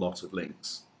contained a lot of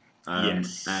links.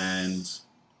 Yes. And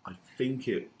I think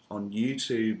on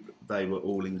YouTube they were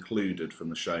all included from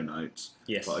the show notes.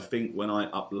 Yes. But I think when I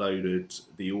uploaded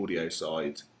the audio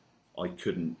side, I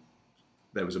couldn't.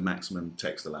 There was a maximum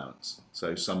text allowance,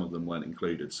 so some of them weren't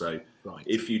included. So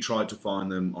if you tried to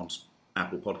find them on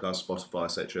Apple Podcasts, Spotify,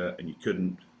 etc., and you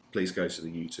couldn't, please go to the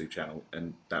YouTube channel,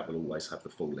 and that will always have the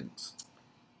full links.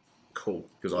 Cool.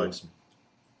 Because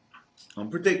I'm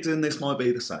predicting this might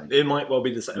be the same. It might well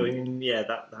be the same. I mean,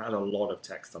 that had a lot of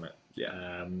text on it.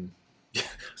 Yeah.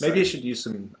 Maybe I should use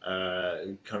some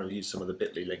some of the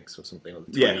Bitly links or something, or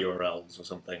the tiny URLs or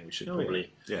something. We should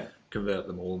probably convert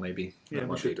them all. Maybe that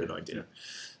might be a good idea.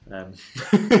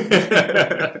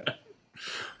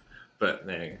 But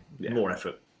there you go. More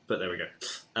effort. But there we go.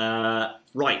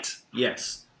 Right.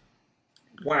 Yes.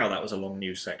 Wow, that was a long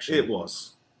news section. It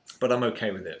was. But I'm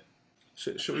okay with it.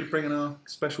 Should we bring in our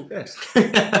special guest?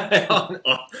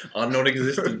 our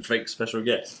non-existent fake special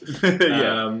guest.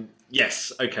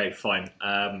 Yes. Okay. Fine.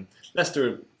 Let's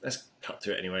cut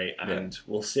to it anyway, and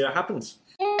we'll see what happens.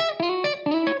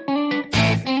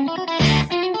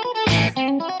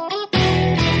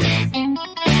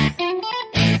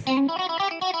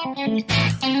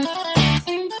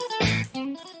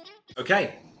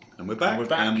 Okay. And we're back.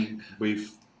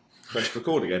 We've pressed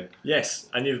record again. Yes,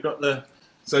 and you've got the...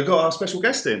 So we've got our special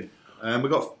guest in. We've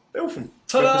got Phil from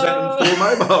Ta-da! representing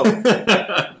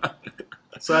 4Mobile.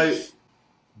 So,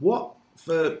 what,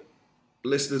 for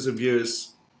listeners and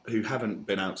viewers who haven't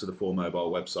been out to the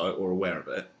 4Mobile website or aware of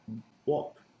it,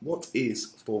 what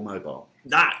is 4Mobile?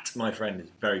 That, my friend, is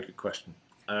a very good question.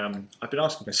 I've been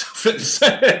asking myself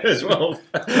it as well.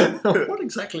 What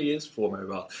exactly is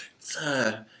 4Mobile?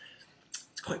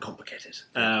 It's quite complicated.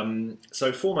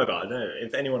 So 4Mobile, I don't know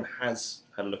if anyone has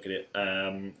had a look at it,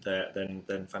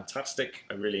 then fantastic.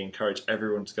 I really encourage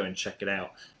everyone to go and check it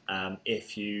out.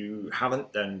 If you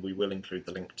haven't, then we will include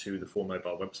the link to the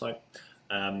 4Mobile website.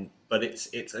 But it's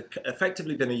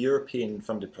effectively been a European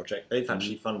funded project. They've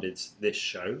actually funded this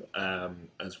show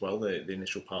as well, the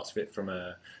initial parts of it, from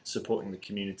supporting the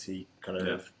community, kind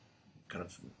of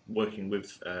working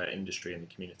with industry and the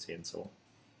community and so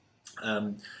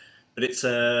on. But it's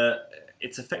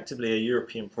effectively a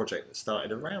European project that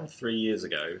started around 3 years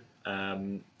ago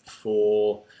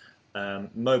for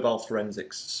mobile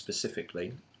forensics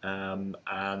specifically, and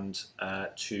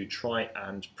to try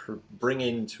and bring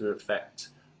into effect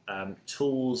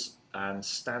tools and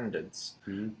standards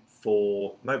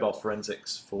for mobile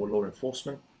forensics for law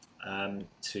enforcement,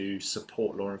 to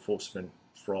support law enforcement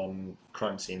from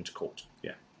crime scene to court.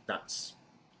 Yeah, that's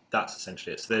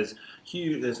essentially it. So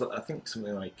there's I think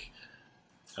something like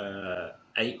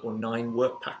 8 or 9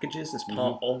 work packages as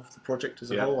part of the project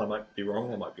as a whole. I might be wrong,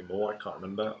 there might be more, I can't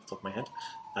remember off the top of my head.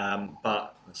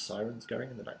 But the siren's going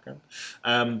in the background.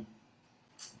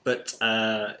 But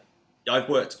I've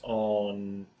worked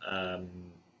on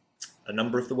a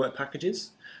number of the work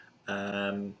packages.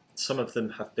 Some of them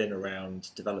have been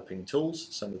around developing tools,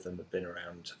 some of them have been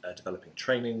around developing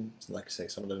training, like I say,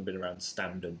 some of them have been around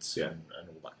standards and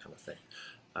all that kind of thing.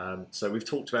 So we've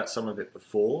talked about some of it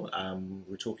before.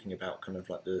 We're talking about kind of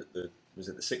like was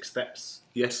it the 6 steps?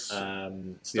 Yes.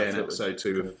 In episode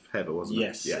 2 of Heather, wasn't it?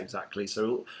 Yes, exactly.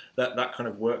 So that kind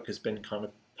of work has been kind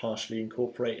of partially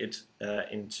incorporated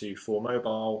into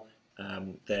 4Mobile.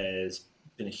 There's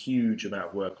been a huge amount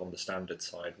of work on the standard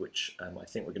side, which I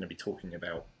think we're going to be talking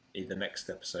about either next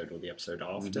episode or the episode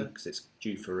after, because it's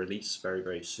due for release very,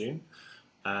 very soon.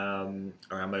 Around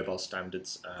mobile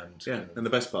standards and the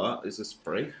best part is it's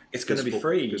free. It's going to be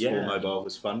free because 4Mobile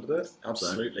has funded it.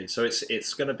 Absolutely. So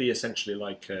it's going to be essentially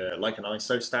like an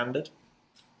ISO standard,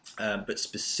 but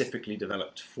specifically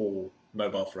developed for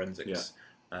mobile forensics.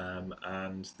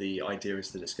 And the idea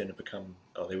is that it's going to become,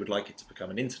 or they would like it to become,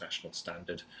 an international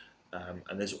standard.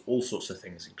 And there's all sorts of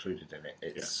things included in it.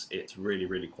 It's really,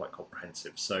 really quite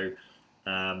comprehensive. So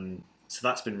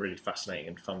that's been really fascinating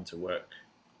and fun to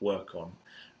work on.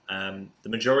 The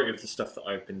majority of the stuff that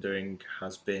I've been doing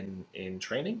has been in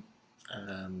training.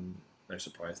 No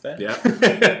surprise there. Yeah.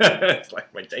 It's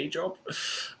like my day job.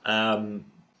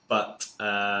 But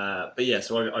yeah,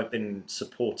 so I've been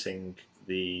supporting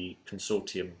the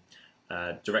consortium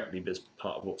directly as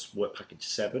part of what's Work Package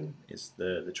 7 is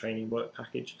the training work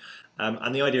package.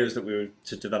 And the idea is that we were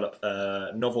to develop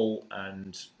a novel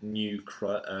and new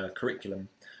curriculum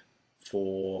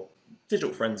for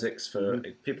digital forensics for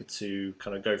people to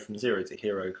kind of go from zero to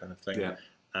hero kind of thing,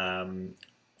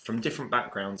 from different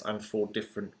backgrounds and for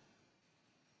different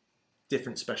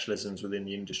specialisms within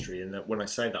the industry. And that when I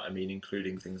say that, I mean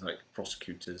including things like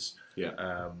prosecutors,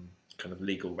 kind of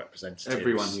legal representatives.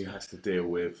 Everyone who has to deal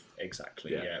with...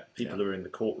 Exactly, people who are in the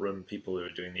courtrum, people who are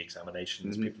doing the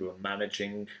examinations, people who are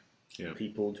managing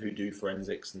people who do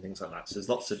forensics and things like that. So there's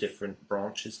lots of different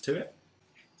branches to it.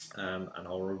 And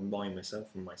I'll remind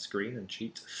myself from my screen and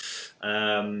cheat.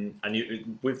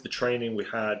 With the training, we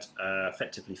had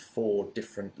effectively 4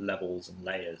 different levels and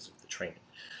layers of the training.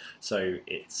 So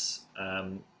it's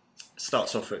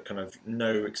starts off at kind of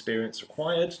no experience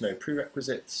required, no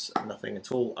prerequisites, nothing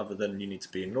at all other than you need to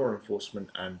be in law enforcement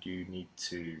and you need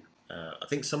to, I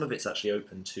think some of it's actually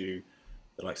open to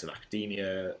the likes of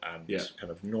academia and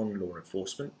kind of non-law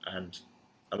enforcement, and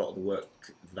a lot of the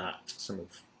work that some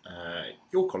of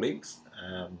your colleagues,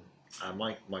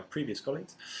 my previous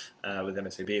colleagues with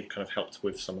MSAB have kind of helped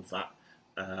with some of that.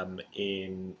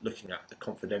 In looking at the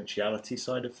confidentiality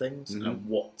side of things and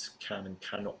what can and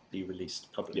cannot be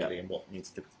released publicly and what needs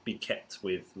to be kept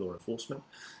with law enforcement,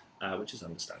 which is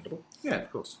understandable. Yeah,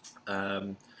 of course.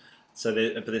 So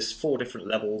there's 4 different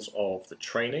levels of the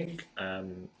training,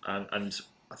 and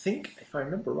I think, if I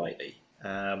remember rightly,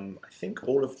 I think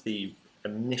all of the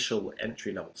initial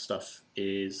entry-level stuff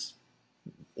is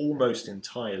almost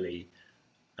entirely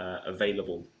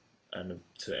available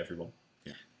to everyone.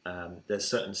 There's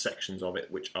certain sections of it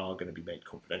which are going to be made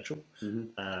confidential,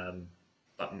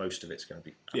 but most of it's going to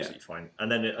be absolutely fine.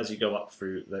 And then as you go up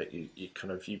through,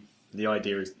 the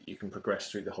idea is that you can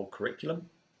progress through the whole curriculum,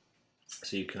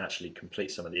 so you can actually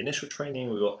complete some of the initial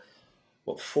training. We've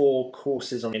got 4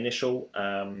 courses on the initial: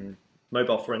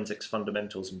 mobile forensics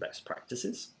fundamentals and best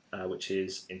practices, which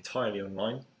is entirely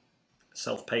online,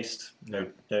 self-paced, no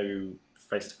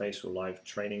face-to-face or live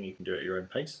training. You can do it at your own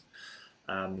pace.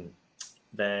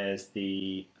 There's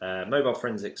the mobile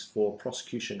forensics for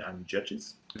prosecution and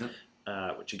judges,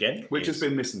 which has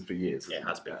been missing for years. Yeah, it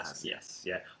has been. Yes,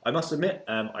 yeah. I must admit,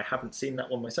 I haven't seen that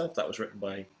one myself. That was written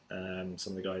by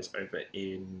some of the guys over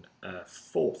in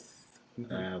Forth,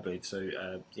 I believe. So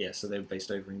so they were based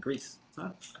over in Greece.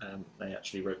 They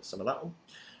actually wrote some of that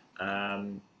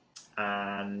one.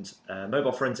 And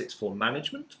mobile forensics for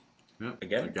management.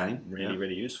 Again,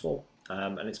 really useful.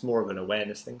 And it's more of an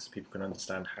awareness thing, so people can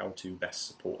understand how to best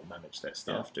support and manage their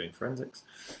staff doing forensics.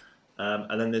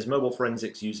 And then there's mobile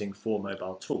forensics using 4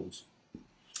 mobile tools.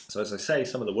 So as I say,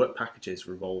 some of the work packages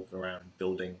revolve around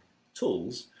building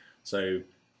tools. So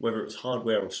whether it's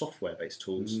hardware or software-based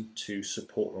tools to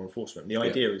support law enforcement. The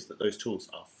idea is that those tools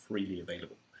are freely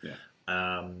available,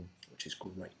 which is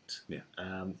great.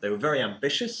 They were very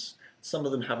ambitious. Some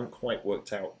of them haven't quite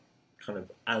worked out kind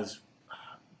of as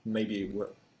maybe we're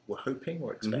hoping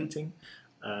or expecting,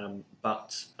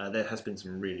 but there has been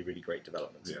some really great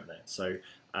developments in there. So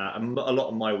a lot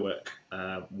of my work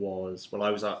I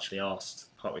was actually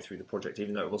asked partway through the project,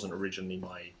 even though it wasn't originally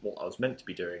what I was meant to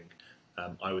be doing,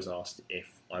 I was asked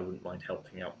if I wouldn't mind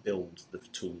helping out build the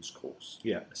tools course,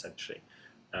 essentially,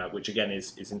 which again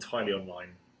is entirely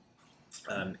online.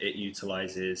 It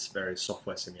utilises various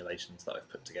software simulations that I've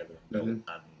put together and built,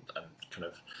 and kind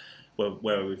of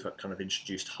where we've kind of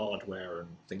introduced hardware and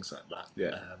things like that.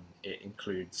 It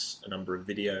includes a number of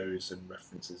videos and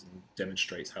references and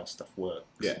demonstrates how stuff works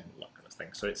and that kind of thing.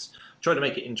 So it's trying to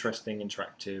make it interesting,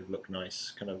 interactive, look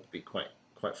nice, kind of be quite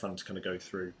fun to kind of go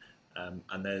through.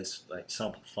 And there's like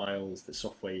sample files, there's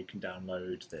software you can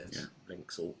download, there's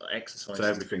links, all exercises. So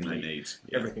everything they need.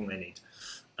 Everything they need.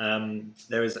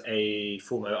 There is a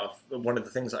one of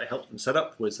the things that I helped them set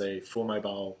up was a 4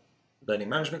 mobile learning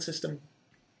management system,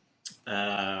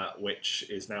 which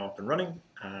is now up and running,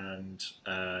 and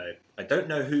I don't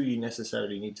know who you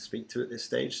necessarily need to speak to at this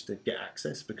stage to get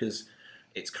access, because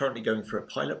it's currently going through a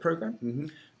pilot program.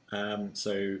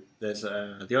 So there's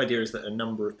the idea is that a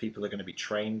number of people are going to be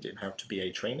trained in how to be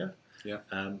a trainer.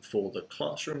 For the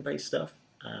classroom-based stuff,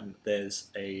 there's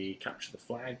a capture the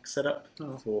flag set up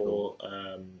for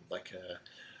like a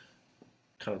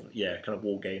kind of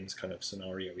war games kind of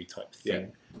scenario-y type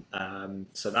thing.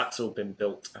 So that's all been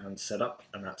built and set up,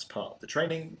 and that's part of the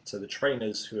training. So the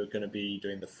trainers who are going to be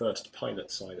doing the first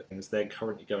pilot side of things, they're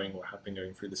currently going or have been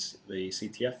going through the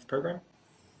CTF program.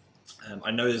 I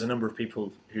know there's a number of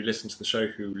people who listen to the show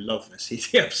who love the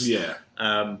CTFs.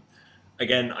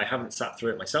 again, I haven't sat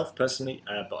through it myself personally,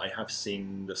 but I have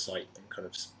seen the site and kind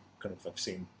of I've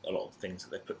seen a lot of things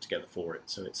that they've put together for it.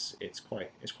 So it's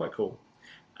quite cool,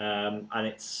 and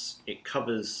it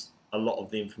covers a lot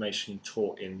of the information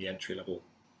taught in the entry level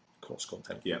course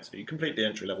content. Yeah. So you complete the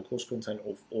entry level course content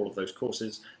of all of those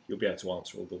courses, you'll be able to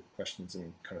answer all the questions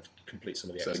and kind of complete some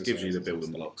of the exercises. So it gives you the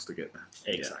building blocks to get there.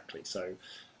 Exactly. So,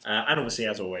 and obviously,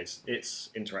 as always, it's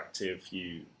interactive.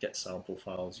 You get sample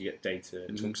files, you get data.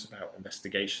 It talks about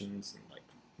investigations and like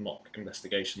mock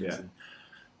investigations, and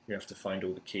you have to find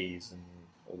all the keys and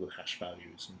all the hash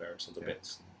values and various other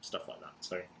bits and stuff like that.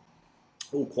 So,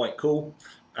 all quite cool.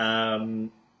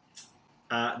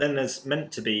 Then there's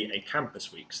meant to be a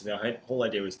campus week. So the whole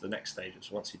idea is the next stage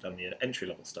is once you've done the entry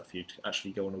level stuff, you'd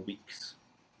actually go on a week's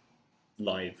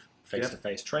live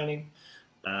face-to-face training.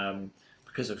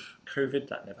 Because of COVID,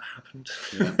 that never happened.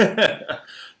 That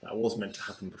was meant to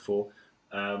happen before.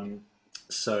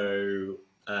 So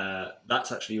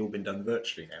that's actually all been done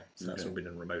virtually now. So that's all been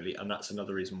done remotely. And that's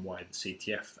another reason why the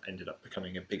CTF ended up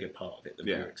becoming a bigger part of it than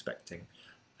we were expecting.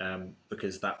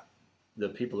 Because the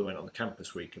people who went on the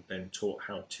campus week have been taught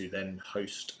how to then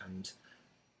host and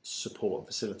support and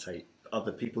facilitate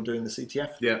other people doing the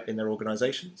CTF in their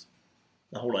organisations.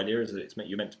 The whole idea is that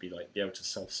you're meant to be able to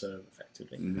self-serve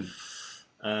effectively.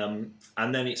 And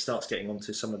then it starts getting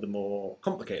onto some of the more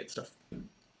complicated stuff.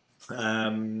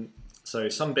 So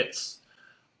some bits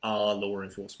are law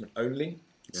enforcement only.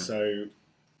 So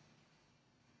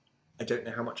I don't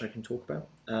know how much I can talk about.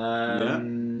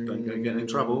 Don't go getting in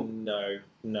trouble.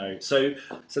 No. So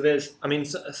there's, a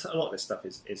lot of this stuff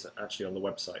is actually on the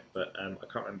website, but I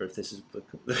can't remember if this is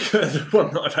the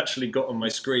one that I've actually got on my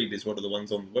screen is one of the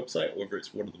ones on the website, or whether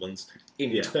it's one of the ones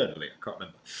internally. I can't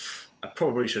remember. I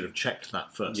probably should have checked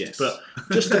that first. Yes. But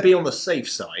just to be on the safe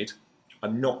side,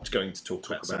 I'm not going to talk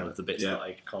about some of the bits that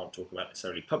I can't talk about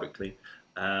necessarily publicly.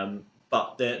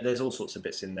 But there's all sorts of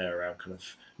bits in there around kind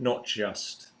of not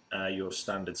just your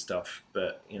standard stuff,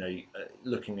 but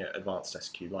looking at advanced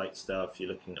SQLite stuff, you're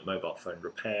looking at mobile phone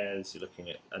repairs, you're looking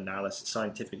at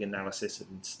scientific analysis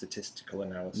and statistical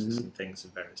analysis and things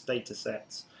of various data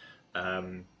sets.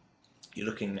 You're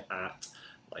looking at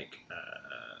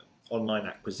online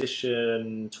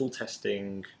acquisition, tool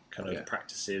testing kind of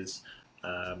practices,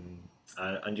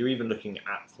 and you're even looking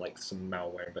at some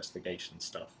malware investigation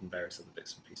stuff and various other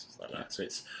bits and pieces like that. So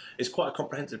it's quite a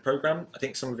comprehensive program. I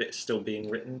think some of it is still being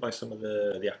written by some of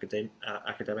the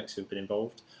academics who've been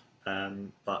involved.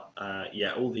 But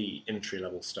all the entry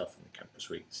level stuff in the campus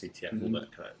week, CTF, all that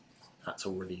that's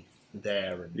already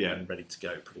there and ready to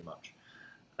go pretty much,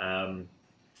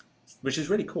 which is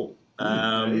really cool.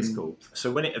 It is cool. So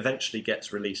when it eventually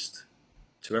gets released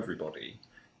to everybody,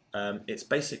 it's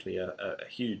basically a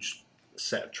huge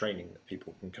set of training that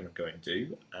people can kind of go and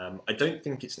do. I don't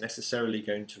think it's necessarily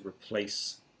going to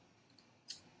replace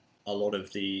a lot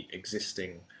of the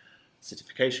existing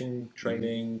certification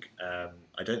training.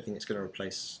 I don't think it's going to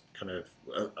replace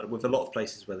with a lot of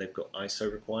places where they've got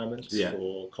ISO requirements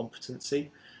for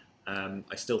competency.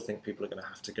 I still think people are going to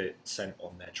have to get sent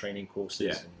on their training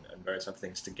courses and various other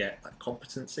things to get that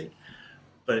competency.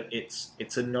 But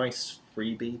it's a nice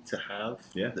freebie to have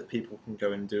that people can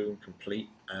go and do and complete,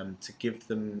 to give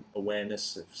them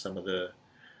awareness of some of the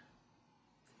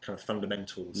kind of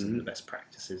fundamentals and the best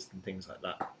practices and things like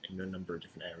that in a number of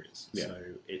different areas. So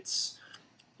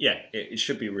it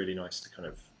should be really nice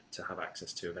to have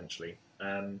access to eventually.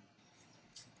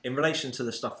 In relation to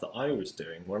the stuff that I was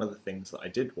doing, one of the things that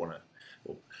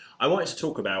I wanted to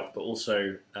talk about, but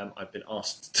also I've been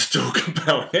asked to talk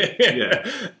about it.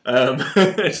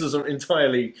 This is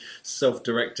entirely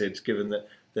self-directed, given that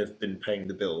they've been paying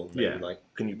the bill. They were like,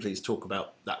 can you please talk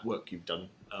about that work you've done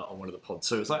on one of the pods?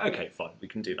 So it's like, okay, fine, we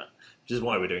can do that, which is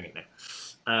why we're doing it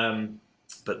now.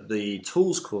 But the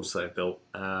tools course that I've built,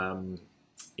 I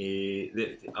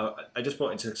just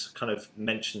wanted to kind of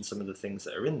mention some of the things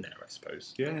that are in there, I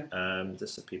suppose.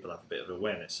 Just so people have a bit of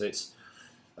awareness. So it's,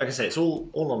 like I say, it's all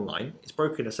online. It's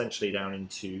broken essentially down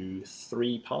into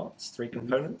three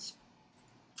components.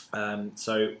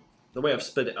 So the way I've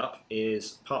split it up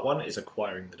is part one is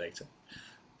acquiring the data.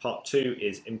 Part two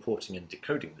is importing and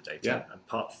decoding the data. And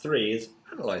part three is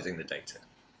analysing the data.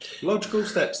 Logical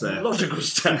steps there. Logical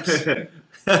steps.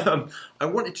 I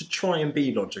wanted to try and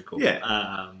be logical.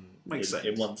 Makes sense.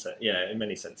 In one sense, in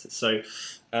many senses. So,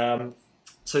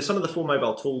 so some of the 4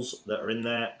 mobile tools that are in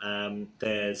there,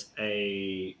 there's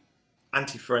a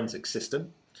anti-forensic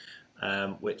system,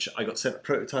 which I got sent a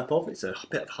prototype of. It's a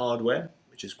bit of hardware,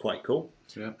 which is quite cool.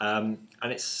 And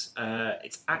it's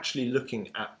actually looking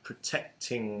at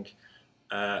protecting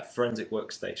forensic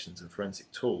workstations and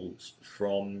forensic tools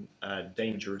from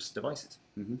dangerous devices.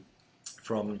 Mm-hmm.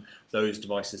 From those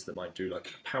devices that might do like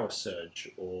a power surge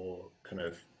or kind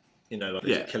of,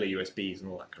 like killer USBs and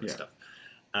all that kind of stuff.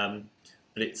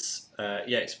 But it's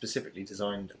specifically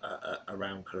designed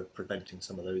around kind of preventing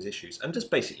some of those issues and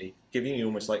just basically giving you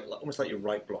almost like your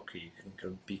right blocker. You can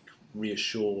kind of be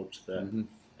reassured that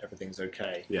everything's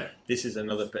okay. Yeah. This is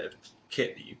another bit of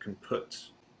kit that you can put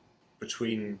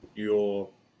between your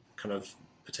kind of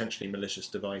potentially malicious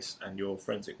device and your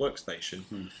forensic workstation.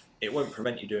 It won't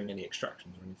prevent you doing any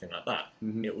extractions or anything like that.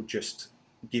 It will just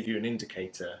give you an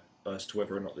indicator as to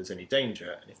whether or not there's any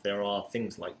danger, and if there are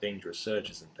things like dangerous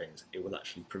surges and things, it will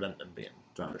actually prevent them being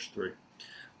pushed through.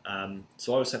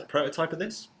 So I was sent a prototype of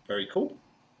this, very cool.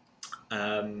 There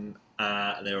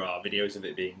are videos of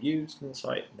it being used on the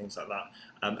site and things like that,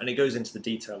 and it goes into the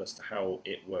detail as to how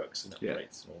it works and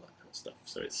operates and all that kind of stuff.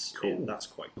 So it's cool. That's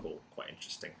quite cool, quite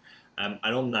interesting. And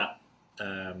on that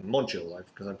module,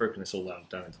 because I've broken this all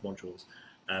down into modules,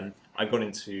 I've gone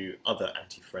into other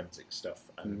anti-forensic stuff,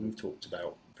 and we've talked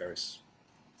about various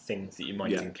things that you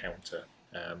might encounter,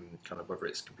 kind of whether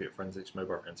it's computer forensics,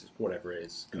 mobile forensics, whatever it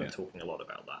is, kind of talking a lot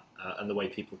about that, and the way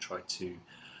people try to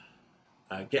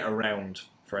get around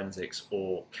forensics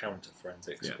or counter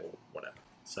forensics or whatever.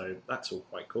 So that's all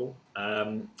quite cool.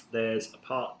 There's a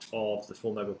part of the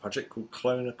Full Mobile project called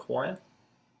Clone Acquire.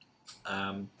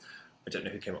 I don't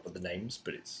know who came up with the names,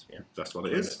 but it's that's what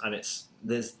it is. And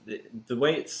there's the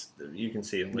way it's, you can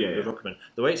see in the document,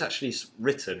 the way it's actually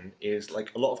written is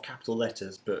like a lot of capital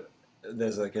letters, but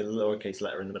there's like a lowercase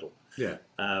letter in the middle. Yeah.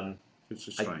 It's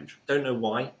just strange. I don't know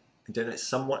why. I don't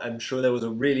know. I'm sure there was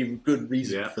a really good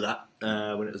reason for that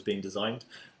when it was being designed.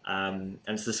 And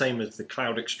it's the same as the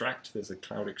Cloud Extract. There's a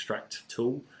Cloud Extract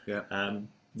tool. Yeah.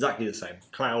 Exactly the same.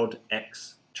 Cloud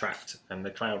X Tract, and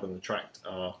the cloud and the tract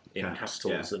are in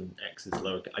capitals and X is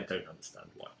lower. I don't understand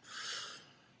why,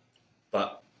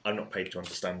 but I'm not paid to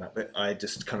understand that bit. I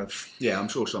just kind of I'm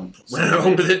sure some went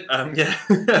along with it.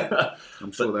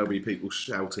 I'm sure there'll be people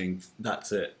shouting.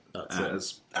 That's it.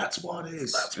 That's what it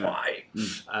is. That's why.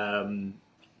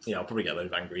 I'll probably get a load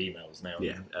of angry emails now,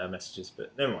 messages,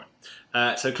 but never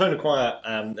mind. So Clone Acquire,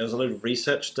 there was a load of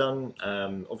research done.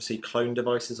 Obviously, clone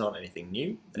devices aren't anything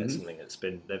new. They're something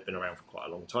they've been around for quite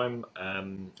a long time. I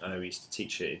know we used to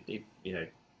teach it,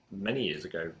 many years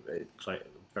ago,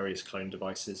 various clone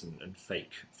devices and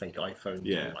fake iPhones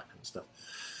and all that kind of stuff.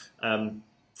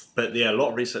 But a lot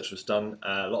of research was done.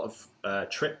 A lot of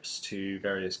trips to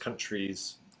various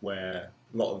countries where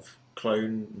a lot of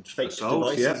clone and fake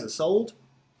devices are sold.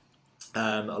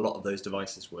 A lot of those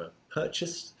devices were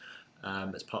purchased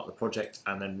as part of the project,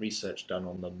 and then research done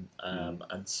on them.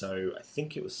 And so I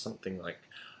think it was something like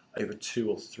over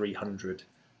 200 or 300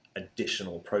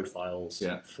 additional profiles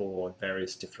for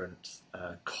various different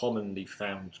commonly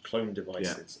found clone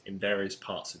devices in various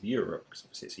parts of Europe, because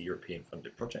obviously it's a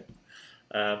European-funded project.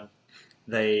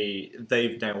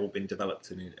 They've now all been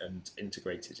developed and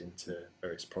integrated into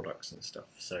various products and stuff.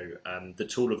 So the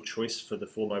tool of choice for the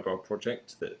Full Mobile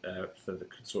project that for the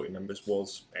consortium members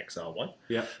was XRY.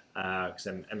 Yeah. Because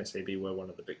MSAB were one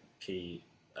of the big key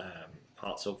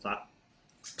parts of that.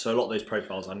 So a lot of those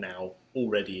profiles are now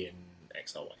already in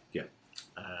XRY. Yeah.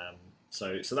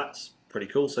 So that's pretty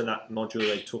cool. So that module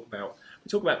we talk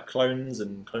about clones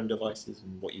and clone devices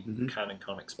and what you can and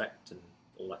can't expect and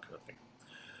all that kind of thing.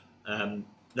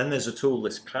 Then there's a tool,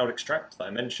 this Cloud Extract that I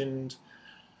mentioned.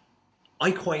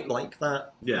 I quite like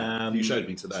that. Yeah, you showed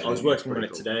me today. I was working on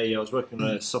it today. I was working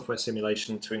on a software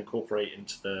simulation to incorporate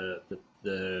into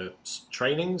the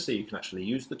training, so you can actually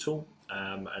use the tool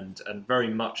and very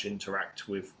much interact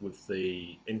with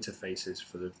the interfaces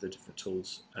for the different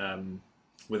tools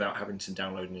without having to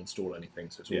download and install anything.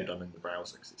 So it's all done in the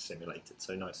browser because it's simulated.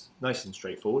 So nice and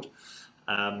straightforward.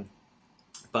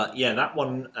 But that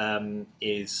one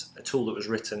is a tool that was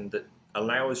written that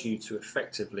allows you to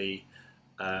effectively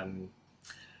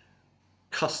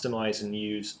customize and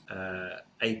use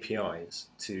APIs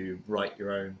to write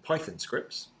your own Python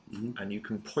scripts, and you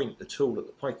can point the tool at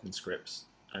the Python scripts,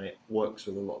 and it works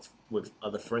with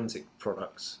other forensic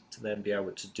products to then be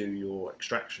able to do your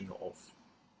extraction of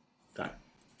that.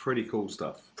 Pretty cool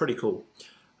stuff. Pretty cool.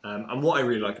 And what I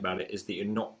really like about it is that you're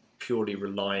not purely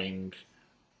relying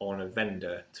on a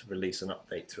vendor to release an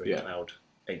update to a cloud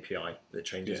API that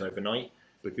changes overnight.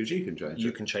 Because you can change it.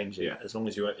 You can change it as long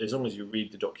as you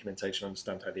read the documentation,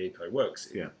 understand how the API works.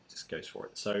 It just goes for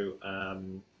it. So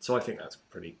I think that's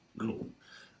pretty cool.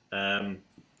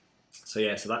 So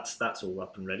that's all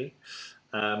up and ready.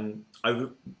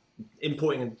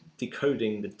 Importing and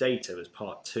decoding the data as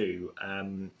part 2.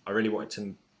 I really wanted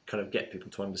to kind of get people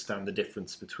to understand the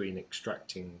difference between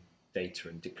extracting data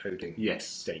and decoding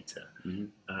data.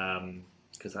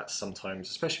 Because that's sometimes,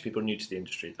 especially people new to the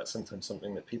industry, that's sometimes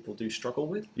something that people do struggle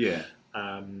with.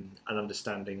 And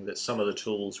understanding that some of the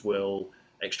tools will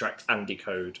extract and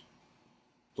decode,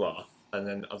 blah, and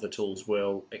then other tools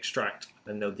will extract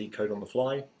and they'll decode on the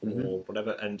fly or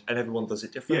whatever, and everyone does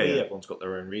it differently. Everyone's got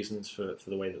their own reasons for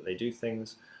the way that they do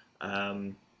things.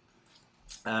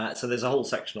 So there's a whole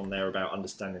section on there about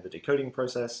understanding the decoding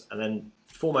process, and then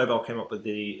 4Mobile came up with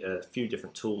a few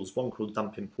different tools, one called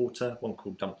Dump Importer, one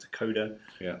called Dump Decoder,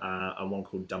 and one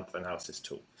called Dump Analysis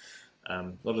Tool.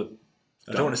 A lot of,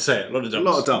 I don't want to say it, a lot of dumps. A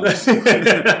lot of dumps.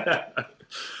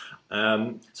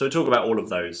 So we talk about all of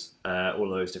those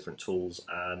different tools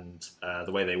and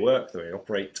the way they work, the way they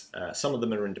operate. Some of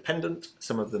them are independent,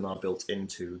 some of them are built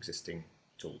into existing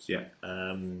tools.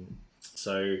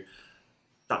 So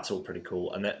that's all pretty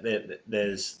cool, and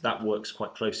that works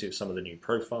quite closely with some of the new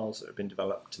profiles that have been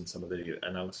developed, and some of the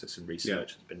analysis and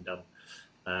research has been done.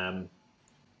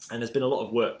 And there's been a lot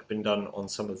of work been done on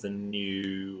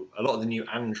a lot of the new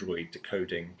Android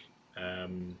decoding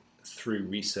through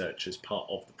research as part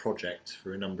of the project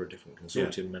for a number of different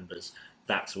consortium members.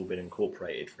 That's all been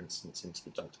incorporated, for instance, into the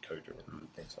Dump Decoder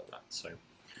and things like that. So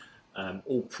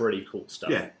all pretty cool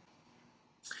stuff.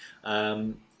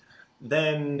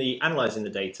 Then the analysing the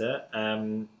data,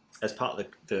 as part of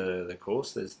the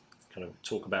course, there's kind of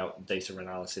talk about data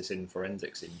analysis in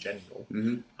forensics in general.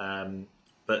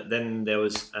 But then there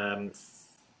was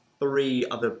 3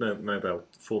 other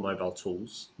 4Mobile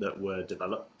tools that were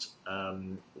developed.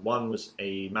 One was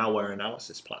a malware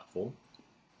analysis platform.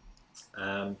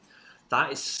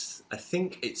 That is, I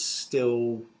think it's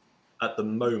still, at the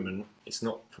moment, it's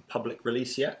not for public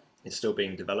release yet. It's still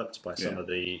being developed by some of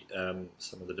the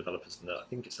developers, and I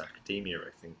think it's academia. I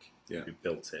think who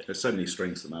built it. There's so many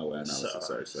strings to malware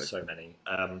analysis. So many.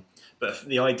 But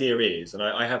the idea is, and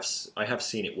I have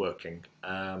seen it working.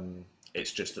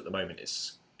 It's just at the moment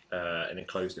it's an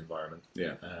enclosed environment.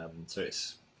 So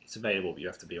it's available, but you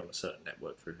have to be on a certain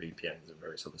network through VPNs and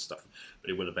various other stuff.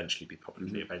 But it will eventually be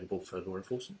publicly available for law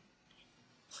enforcement.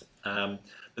 But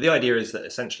the idea is that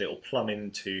essentially it will plumb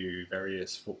into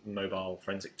various mobile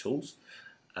forensic tools,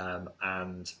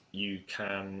 and you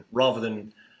can, rather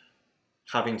than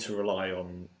having to rely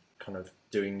on kind of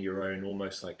doing your own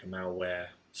almost like a malware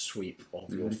sweep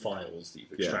of your files that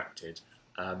you've extracted,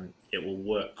 it will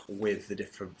work with the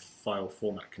different file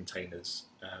format containers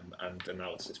and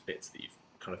analysis bits that you've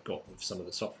kind of got with some of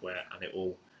the software, and it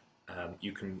will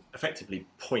you can effectively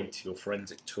point your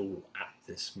forensic tool at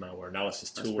this malware analysis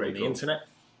tool on the internet,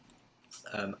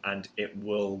 and it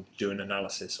will do an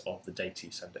analysis of the data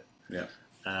you send it.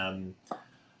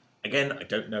 Again, I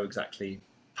don't know exactly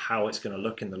how it's going to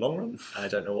look in the long run. I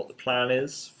don't know what the plan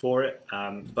is for it,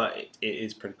 but it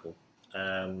is pretty cool.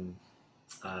 And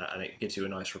it gives you a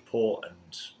nice report,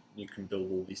 and you can build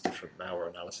all these different malware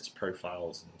analysis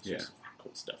profiles and sorts of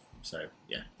cool stuff. So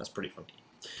yeah, that's pretty funky.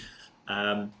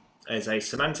 There's a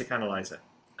semantic analyzer,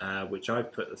 which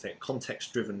I've put the thing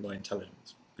context driven by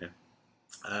intelligence.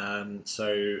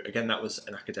 So again, that was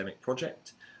an academic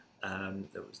project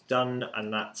that was done,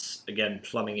 and that's again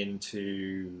plumbing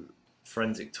into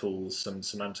forensic tools, some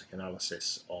semantic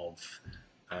analysis of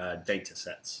data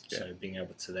sets. So being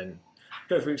able to then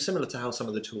go through, similar to how some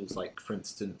of the tools, like for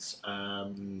instance,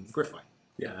 Griffi.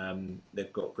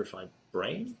 They've got Griffi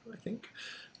Brain, I think,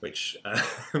 which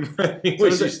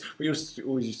we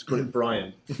always used to call it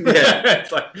Brian.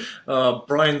 It's like,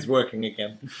 Brian's working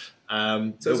again.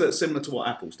 So is it similar to what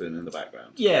Apple's doing in the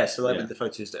background? So like with the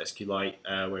photos to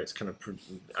SQLite, where it's kind of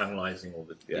analysing all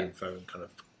the info and kind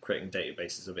of creating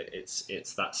databases of it.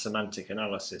 It's that semantic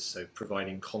analysis, so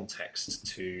providing context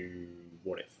to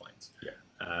what it finds.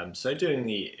 So doing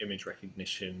the image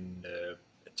recognition,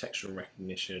 textual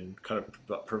recognition, kind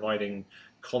of providing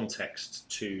context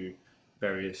to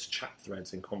various chat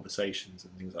threads and conversations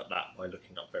and things like that by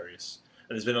looking up various.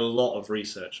 And there's been a lot of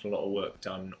research and a lot of work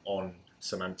done on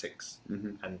semantics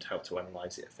and how to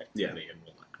analyse it effectively and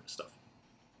all that kind of stuff.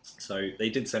 So they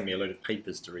did send me a load of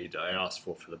papers to read that I asked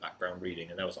for the background reading,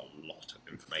 and there was a lot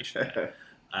of information there.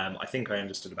 I think I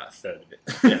understood about a third of it.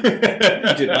 You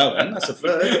did well then, that's a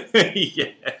third.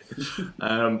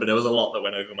 But there was a lot that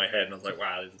went over my head, and I was like,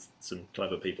 wow, there's some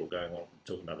clever people going on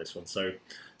talking about this one. So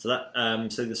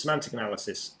the semantic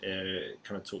analysis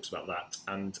kind of talks about that,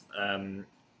 and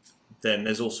then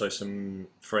there's also some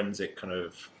forensic kind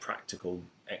of practical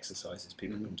exercises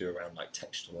people can do around like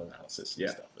textual analysis and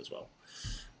stuff as well.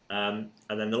 And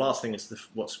then the last thing is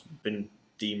what's been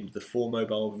deemed the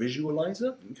 4Mobile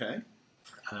visualizer.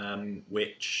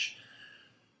 Which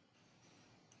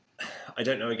I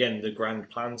don't know again the grand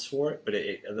plans for it, but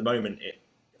at the moment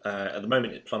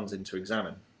it plumbs into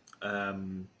Examine,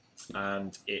 and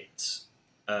it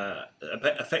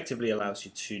effectively allows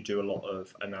you to do a lot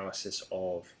of analysis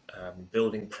of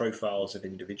building profiles of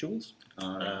individuals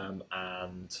and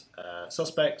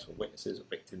suspects or witnesses or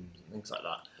victims and things like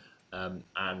that,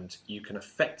 and you can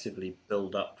effectively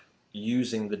build up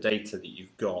using the data that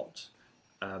you've got,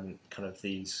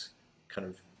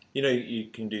 you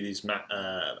can do these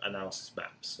analysis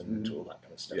maps and all that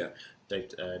kind of stuff.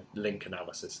 Data, link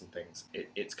analysis and things.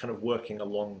 It's kind of working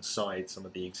alongside some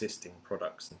of the existing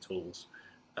products and tools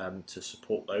to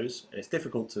support those. And it's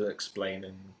difficult to explain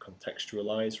and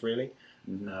contextualize, really,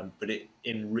 but it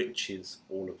enriches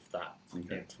all of that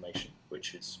information,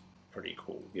 which is pretty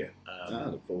cool. I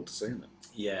look forward to seeing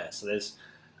it. So there's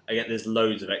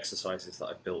loads of exercises that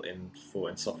I've built in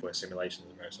software simulations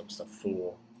and various other stuff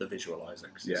for the visualizer,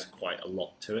 because there's quite a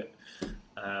lot to it.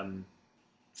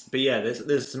 But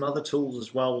there's some other tools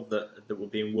as well that were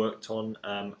being worked on.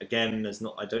 Again,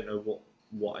 I don't know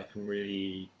what I can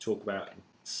really talk about.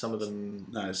 Some of them.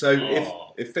 No. So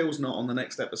if Phil's not on the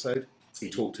next episode, he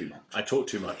talked too much. I talk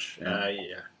too much.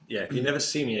 If you never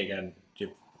see me again,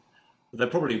 they're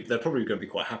probably going to be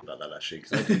quite happy about that, actually,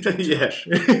 because I do talk too much.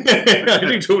 I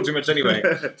do talk too much anyway,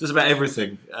 just about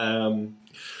everything. So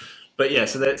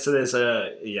there's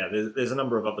a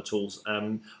number of other tools.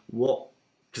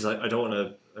 Because I don't want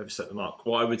to overstep the mark.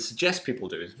 What I would suggest people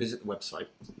do is visit the website.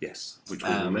 Yes, which we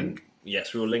will link.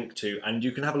 Yes, we will link to, and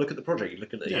you can have a look at the project. You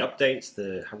look at the updates,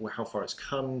 how far it's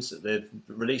come. So they've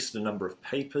released a number of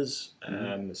papers.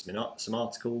 There's been some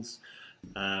articles.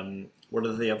 One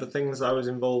of the other things I was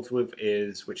involved with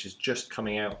which is just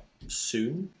coming out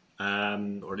soon,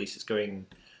 or at least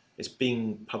it's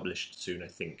being published soon, I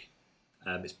think.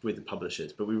 It's with the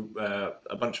publishers, but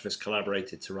a bunch of us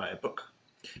collaborated to write a book,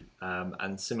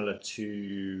 and similar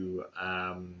to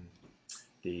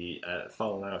the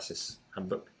file analysis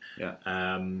handbook.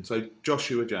 So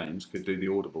Joshua James could do the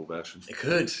Audible version. It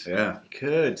could. Yeah. It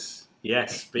could.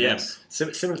 Yes, but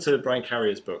similar to Brian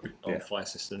Carrier's book on file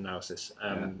system analysis,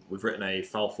 we've written a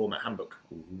file format handbook.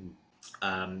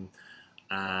 And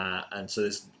so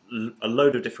there's a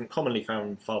load of different commonly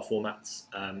found file formats,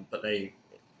 but a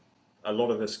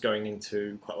lot of us going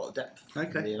into quite a lot of depth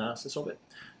in the analysis of it.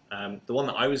 The one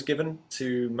that I was given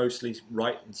to mostly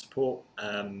write and support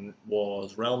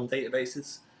was Realm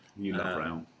databases. You love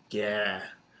Realm. Yeah.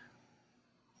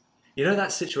 You know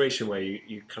that situation where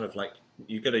you kind of like,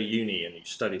 you go to uni and you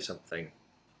study something,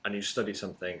 and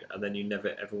then you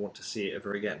never ever want to see it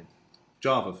ever again?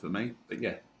 Java for me, but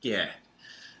Yeah.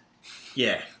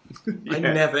 I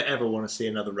never ever want to see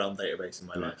another Realm database in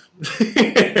my life.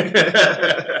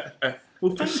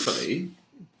 Well, thankfully,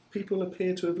 people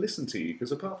appear to have listened to you,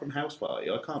 because apart from House Party,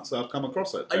 I can't say I've come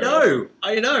across it. I know.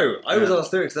 I was asked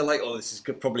to do it because they're like, this is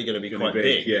probably going to be quite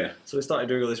big. Yeah. So we started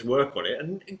doing all this work on it,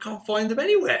 and can't find them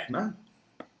anywhere. No.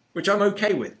 Which I'm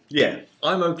okay with. Yeah.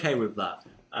 I'm okay with that.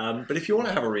 But if you want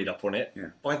to have a read up on it,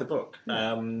 buy the book.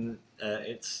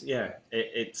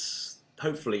 It's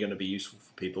hopefully going to be useful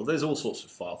for people. There's all sorts of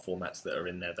file formats that are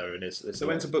in there, though. And so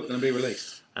when's the book going to be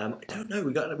released? I don't know.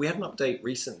 We had an update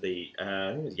recently.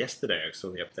 I think it was yesterday. I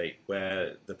saw the update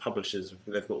where the publishers,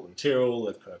 they've got the material.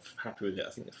 They're kind of happy with it. I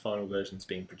think the final version's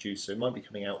being produced, so it might be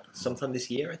coming out sometime this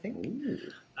year, I think.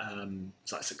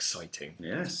 So that's exciting.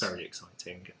 Yes, it's very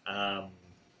exciting.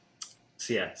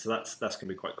 So that's going to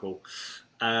be quite cool.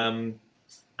 And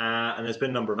there's been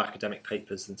a number of academic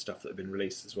papers and stuff that have been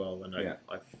released as well. And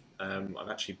I've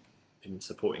actually been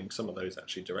supporting some of those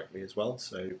actually directly as well.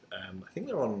 So I think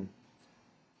they're on.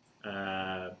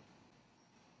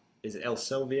 Is it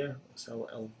Elsevier?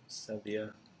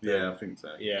 Elsevier? Yeah, I think so.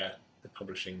 Yeah, the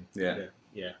publishing. Yeah.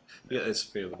 There's a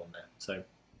few of them on there. So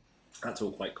that's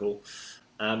all quite cool.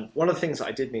 One of the things that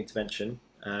I did need to mention.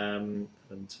 And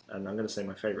I'm going to say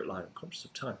my favourite line. I'm conscious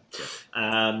of time.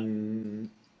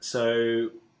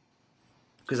 So,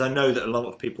 because I know that a lot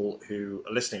of people who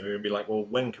are listening are going to be like, well,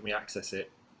 when can we access it?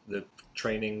 The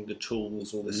training, the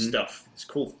tools, all this stuff, this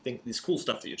cool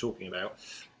stuff that you're talking about.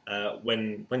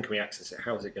 When can we access it?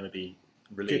 How is it going to be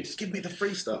released? Give me the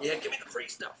free stuff. Yeah, give me the free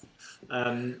stuff.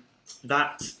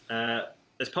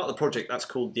 As part of the project, that's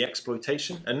called the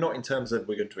exploitation, and not in terms of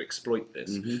we're going to exploit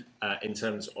this, in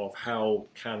terms of how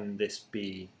can this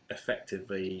be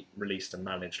effectively released and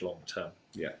managed long term,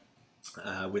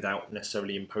 without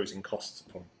necessarily imposing costs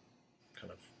upon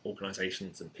kind of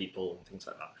organisations and people and things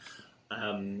like that.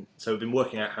 So we've been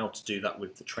working out how to do that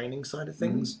with the training side of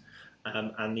things,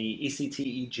 and the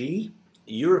ECTEG,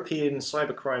 European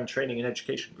Cybercrime Training and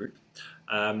Education Group.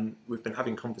 We've been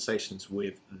having conversations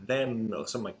with them, or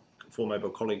some of my Four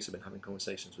Mobile colleagues have been having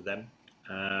conversations with them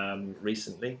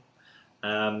recently,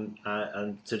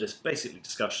 and to just basically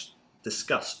discuss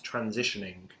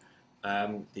transitioning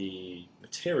the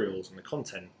materials and the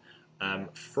content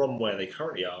from where they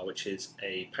currently are, which is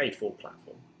a paid-for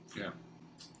platform,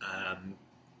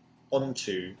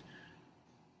 onto,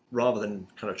 rather than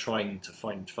kind of trying to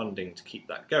find funding to keep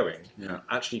that going,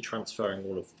 actually transferring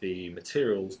all of the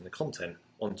materials and the content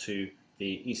onto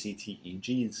the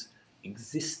ECTEG's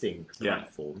existing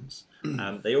platforms.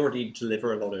 They already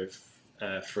deliver a lot of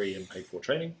free and paid-for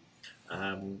training,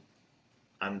 and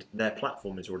their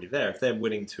platform is already there. If they're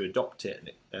willing to adopt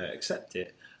it and accept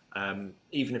it,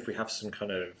 even if we have some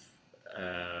kind of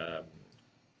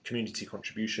community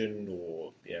contribution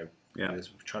or there's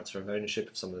a transfer of ownership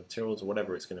of some of the materials or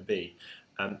whatever it's going to be,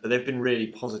 but they've been really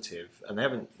positive, and they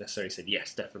haven't necessarily said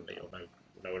yes, definitely, or no,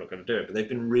 we're not going to do it, but they've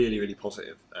been really, really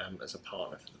positive as a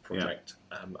partner for the project,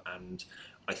 and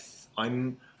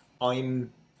I'm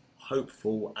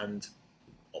hopeful and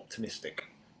optimistic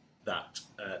that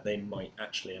they might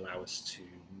actually allow us to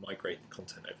migrate the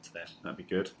content over to there. That'd be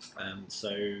good.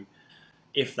 So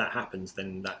if that happens,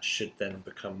 then that should then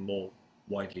become more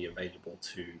widely available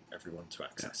to everyone to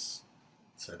access.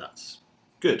 So that's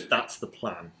good. That's the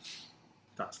plan.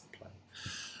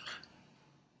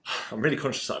 I'm really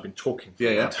conscious that I've been talking for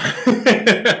a time.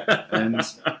 And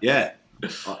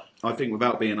I think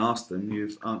without being asked them,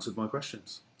 you've answered my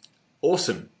questions.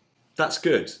 Awesome. That's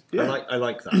good. I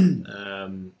like that.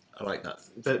 I like that.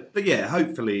 But yeah,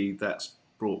 hopefully that's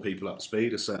brought people up to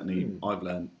speed. Certainly I've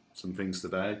learned some things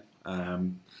today.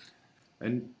 And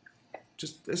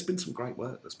just there's been some great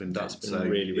work that's been done. It's been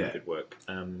really good work.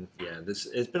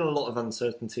 There's been a lot of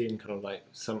uncertainty and kind of like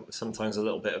sometimes a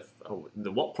little bit of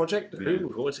the what project? Who?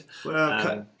 What was it?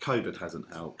 Well, COVID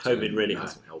hasn't helped. COVID really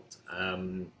hasn't helped.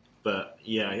 But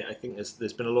yeah, I think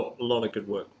there's been a lot of good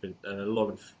work and a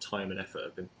lot of time and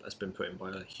effort has been put in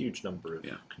by a huge number of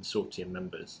consortium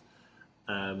members.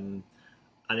 And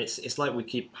it's like we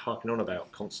keep harking on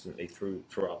about constantly through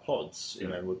our pods.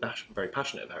 We're very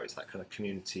passionate about it. It's that kind of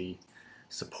community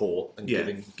support and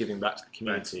giving back to the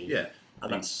community.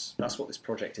 And that's what this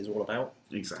project is all about.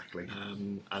 Exactly.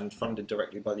 And funded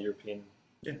directly by the European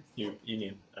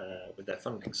Union with their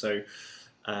funding. So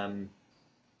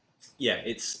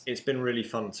it's been really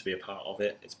fun to be a part of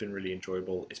it. It's been really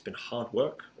enjoyable. It's been hard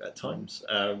work at times,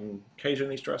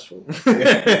 occasionally stressful.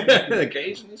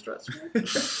 Occasionally stressful.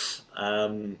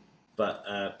 But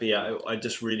I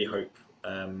just really hope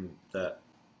that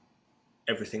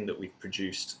everything that we've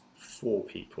produced for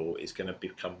people is going to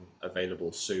become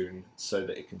available soon, so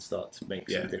that it can start to make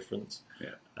some difference,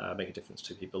 make a difference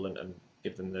to people, and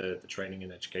give them the training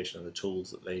and education and the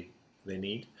tools that they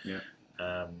need.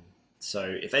 So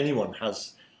if anyone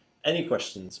has any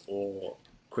questions or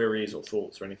queries or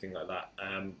thoughts or anything like that,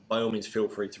 by all means feel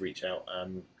free to reach out.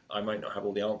 I might not have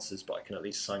all the answers, but I can at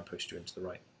least signpost you into the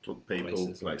right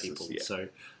places. So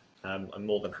I'm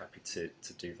more than happy to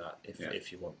do that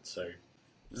if you want. So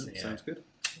sounds good.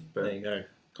 But there you go.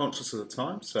 Conscious of the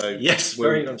time, so yes,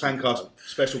 we'll thank our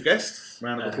special guest.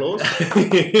 Round of applause.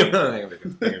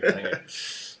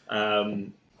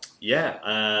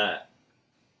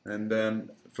 And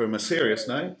from a serious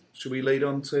note, should we lead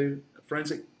on to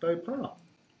forensic faux pas?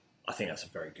 I think that's a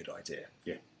very good idea.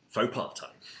 Yeah, faux pas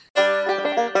time.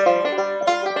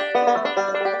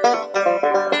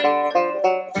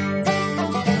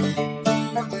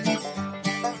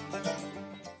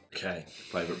 Okay,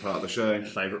 favourite part of the show.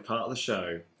 Favourite part of the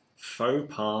show. Faux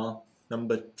pas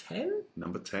number 10?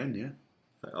 Number 10, yeah.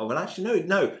 Oh, well, actually,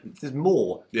 no, there's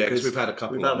more. Yeah, because we've had a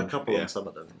couple. We've had a couple on some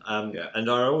of them. And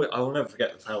I will never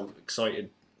forget how excited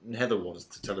Heather was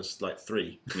to tell us like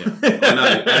 3. Yeah, I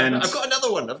know. And I've got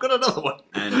another one.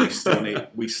 And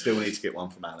we still need to get one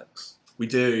from Alex. We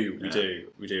do. I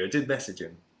did message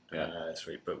him this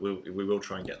week, but we will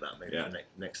try and get that maybe for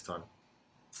next time.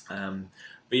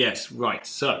 But yes, right.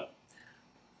 So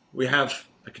we have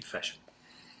a confession.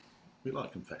 We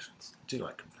like confessions. I do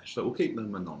like confessions, but we'll keep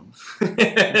them anonymous.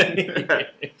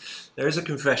 There is a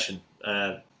confession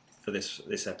for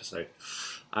this episode.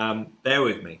 Bear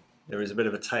with me. There is a bit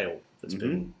of a tale that's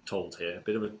been told here. A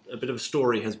bit of a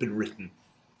story has been written,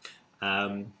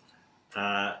 and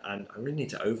I really need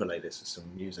to overlay this with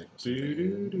some music or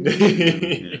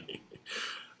something.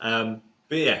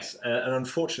 But yes, an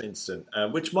unfortunate incident,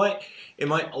 which might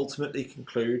ultimately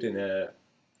conclude in a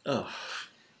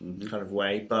kind of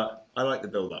way, but I like the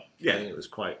build-up. Yeah. I think it was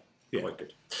quite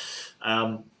good.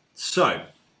 So,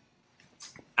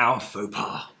 our faux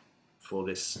pas for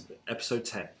this episode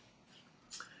 10.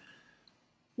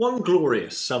 One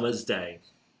glorious summer's day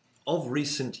of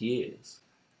recent years,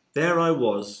 There I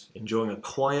was, enjoying a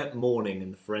quiet morning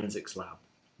in the forensics lab,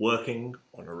 working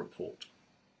on a report.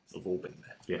 We've all been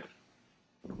there. Yeah.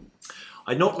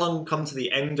 I'd not long come to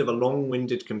the end of a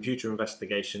long-winded computer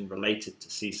investigation related to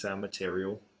CSAM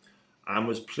material, and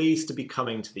was pleased to be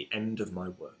coming to the end of my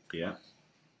work. Yeah.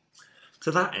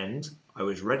 To that end, I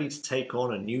was ready to take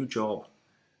on a new job,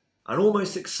 and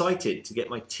almost excited to get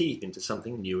my teeth into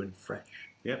something new and fresh.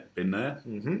 Yeah, been there.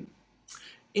 Mm-hmm.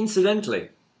 Incidentally,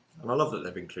 and I love that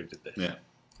they've included this. Yeah.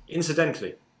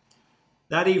 Incidentally,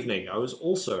 that evening I was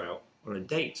also out on a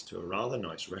date to a rather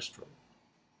nice restaurant.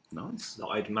 Nice. That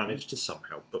I'd managed to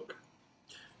somehow book.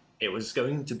 It was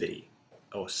going to be,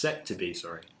 or set to be,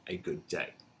 a good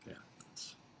day. Yeah.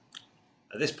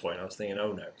 At this point, I was thinking,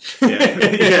 oh no.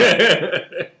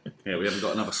 Yeah, we haven't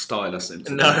got another stylus in.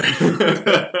 No.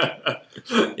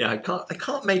 Yeah, I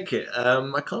can't make it.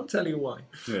 I can't tell you why.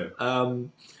 Yeah.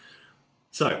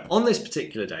 So, on this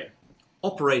particular day,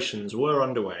 operations were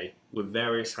underway with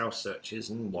various house searches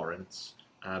and warrants.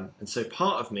 And so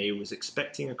part of me was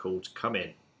expecting a call to come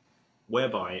in,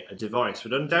 whereby a device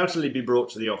would undoubtedly be brought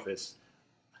to the office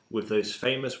with those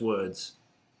famous words,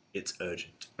 "It's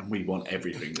urgent." And we want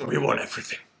everything. We want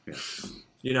everything. Yeah.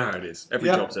 You know how it is. Every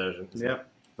job's urgent. Yeah.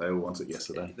 They all want it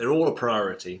yesterday. They're all a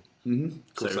priority. Mm-hmm.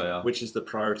 Of course they are. Which is the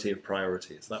priority of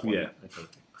priorities? That one? Yeah. Okay.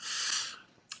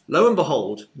 Lo and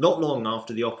behold, not long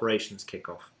after the operations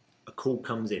kick-off, a call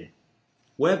comes in,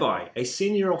 whereby a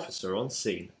senior officer on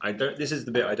scene. This is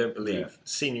the bit I don't believe. Yeah.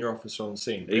 Senior officer on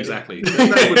scene. Exactly.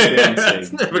 That would be on scene.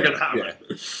 It's never going to happen.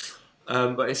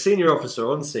 Yeah. But a senior officer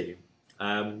on scene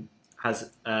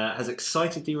has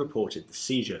excitedly reported the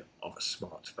seizure of a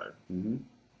smartphone. Mm-hmm.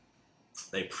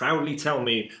 They proudly tell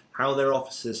me how their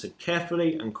officers had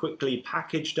carefully and quickly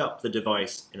packaged up the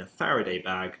device in a Faraday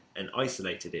bag and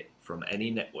isolated it from any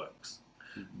networks.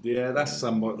 Yeah, that's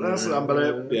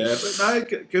unbelievable. Yeah, but no,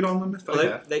 good on them if they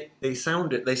have. They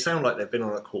sound like they've been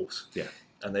on a course. Yeah.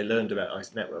 And they learned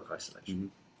about network isolation. Mm-hmm.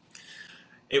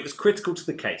 It was critical to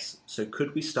the case, so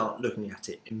could we start looking at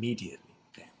it immediately?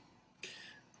 Yeah.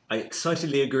 I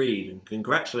excitedly agreed and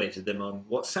congratulated them on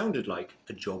what sounded like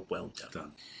a job well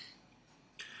done.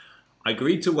 I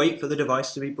agreed to wait for the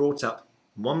device to be brought up.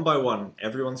 One by one,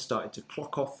 everyone started to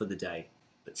clock off for the day,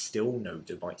 but still no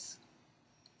device.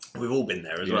 We've all been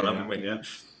there as well, haven't we?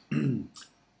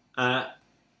 Yeah.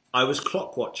 I was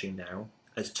clock watching now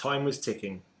as time was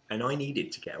ticking and I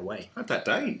needed to get away. Had that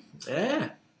day.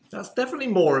 Yeah, that's definitely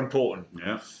more important.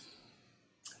 Yeah.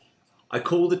 I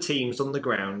call the teams on the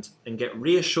ground and get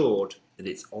reassured that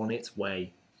it's on its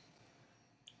way.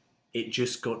 It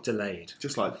just got delayed.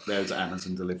 Just like there's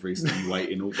Amazon deliveries that you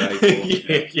waiting all day for.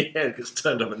 Yeah, it's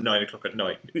turned up at 9 o'clock at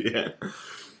night. Yeah.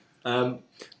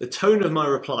 The tone of my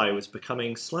reply was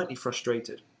becoming slightly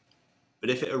frustrated. But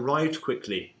if it arrived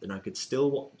quickly, then I could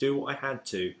still do what I had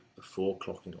to before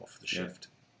clocking off the shift.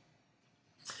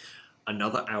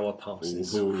 Another hour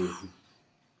passes. Ooh.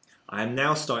 I am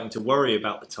now starting to worry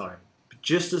about the time. But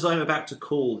just as I'm about to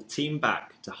call the team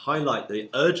back to highlight the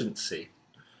urgency,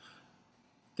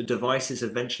 the device is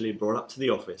eventually brought up to the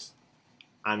office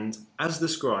and, as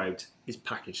described, is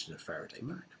packaged in a Faraday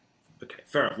bag. Okay,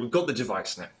 fair enough. We've got the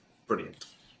device now. Brilliant.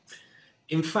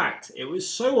 In fact, it was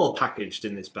so well packaged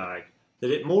in this bag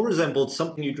that it more resembled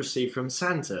something you'd receive from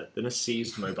Santa than a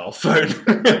seized mobile phone.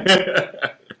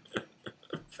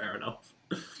 Fair enough.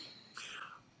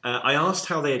 I asked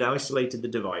how they had isolated the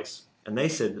device, and they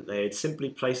said that they had simply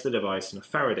placed the device in a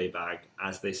Faraday bag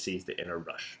as they seized it in a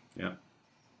rush. Yeah.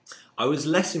 I was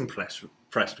less impressed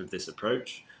with this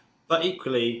approach, but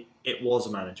equally, it was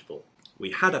manageable.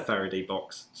 We had a Faraday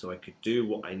box, so I could do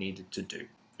what I needed to do.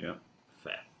 Yeah.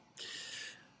 Fair.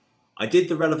 I did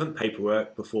the relevant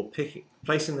paperwork before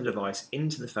placing the device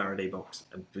into the Faraday box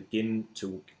and began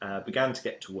to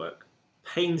get to work,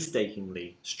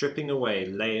 painstakingly stripping away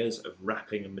layers of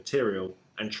wrapping and material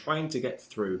and trying to get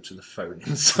through to the phone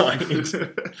inside. It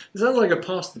sounds like a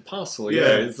pass the parcel.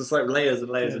 Yeah. It's just like layers and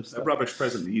layers of A stuff. rubbish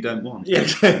present that you don't want. Yeah.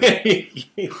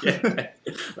 Yeah.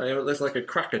 There's like a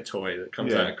cracker toy that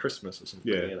comes out at Christmas or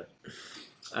something. Yeah. You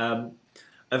know.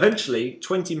 Eventually,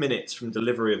 20 minutes from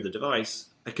delivery of the device,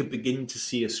 I could begin to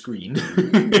see a screen.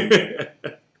 How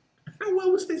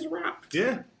well was this wrapped?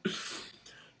 Yeah.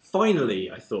 Finally,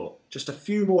 I thought, just a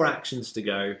few more actions to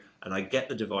go, and I get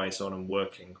the device on and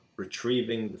working,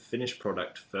 retrieving the finished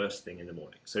product first thing in the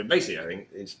morning. So basically, I think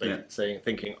it's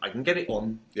thinking I can get it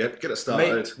on. Yeah, get it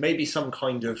started. Maybe some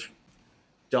kind of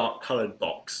dark coloured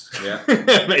box. Yeah.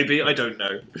 Maybe, I don't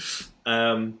know.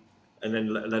 And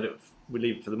then we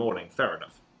leave it for the morning. Fair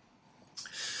enough.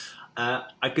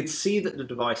 I could see that the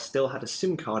device still had a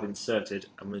SIM card inserted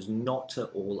and was not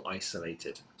at all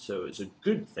isolated. So it was a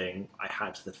good thing I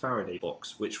had the Faraday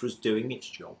box, which was doing its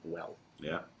job well.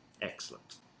 Yeah.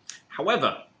 Excellent.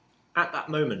 However, at that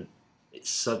moment, it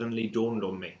suddenly dawned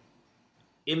on me.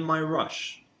 In my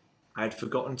rush, I had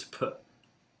forgotten to put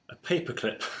a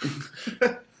paperclip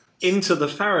into the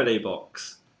Faraday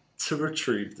box to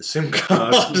retrieve the SIM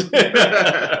card.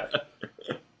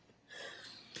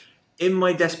 In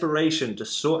my desperation to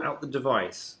sort out the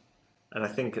device, and I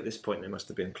think at this point they must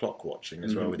have been clock watching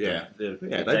as well. With the the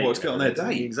they wanted to get on their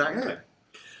day. Exactly.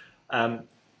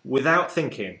 Without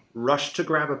thinking, rushed to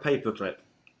grab a paperclip,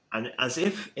 and as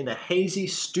if in a hazy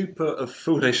stupor of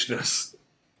foolishness,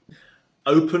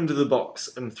 opened the box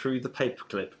and threw the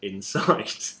paperclip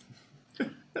inside,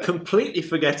 completely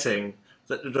forgetting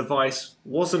that the device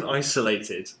wasn't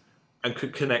isolated and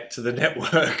could connect to the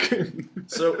network.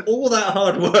 So all that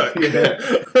hard work,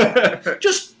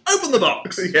 just open the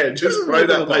box. Yeah, just throw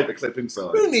that paperclip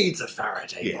inside. Who needs a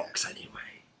Faraday box anyway?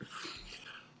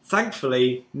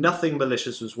 Thankfully, nothing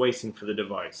malicious was waiting for the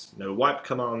device. No wipe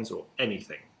commands or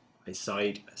anything. I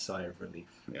sighed a sigh of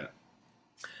relief. Yeah.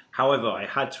 However, I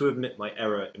had to admit my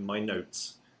error in my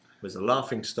notes was a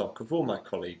laughing stock of all my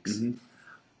colleagues. Mm-hmm.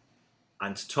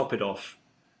 And to top it off,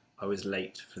 I was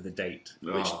late for the date,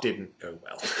 which didn't go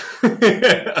well.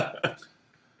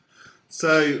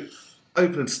 So,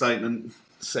 opening statement,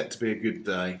 set to be a good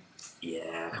day.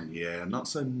 Yeah. Yeah, not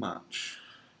so much.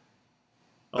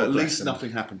 But at least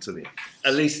nothing happened to the end.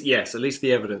 At least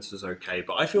the evidence was okay.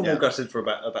 But I feel more gutted for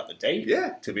about the date.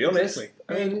 Yeah, to be honest. Exactly.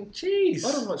 I mean, jeez.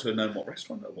 I'd like to have known what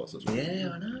restaurant it was as well.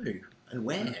 Yeah, I know. And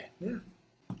where? Yeah.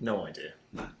 No idea.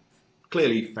 No.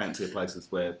 Clearly fancier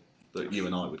places where that you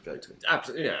and I would go to.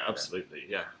 Absolutely.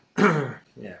 Yeah.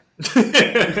 Yeah.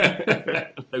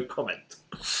 No comment.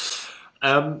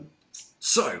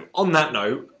 So, on that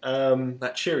note,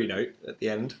 that cheery note at the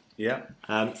end. Yeah.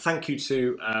 Thank you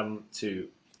to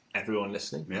everyone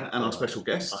listening. Yeah, and our special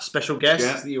guest. Our special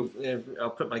guest. Yeah. I'll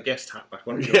put my guest hat back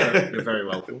on. You're very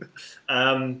welcome.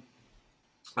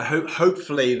 I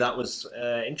hopefully that was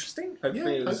interesting.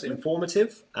 Hopefully it was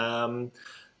informative.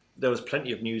 There was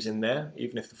plenty of news in there,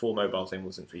 even if the 4Mobile thing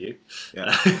wasn't for you.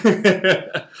 Yeah.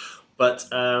 But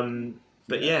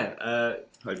yeah.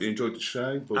 Hope you enjoyed the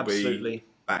show. We'll be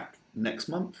back next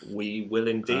month. We will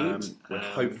indeed. We've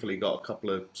hopefully got a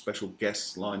couple of special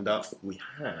guests lined up. We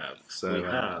have.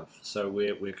 So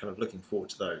we're kind of looking forward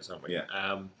to those, aren't we?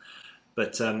 Yeah.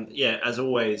 But as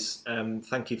always,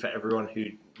 thank you for everyone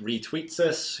who retweets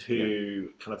us, who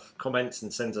kind of comments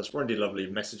and sends us really lovely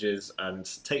messages and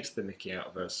takes the mickey out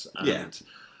of us. And,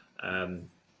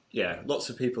 lots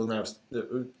of people now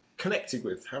that we're connected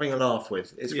with, having a laugh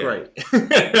with. It's great.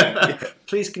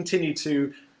 Please continue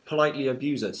to politely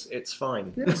abuse us. It's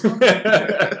fine. Yeah, it's fine.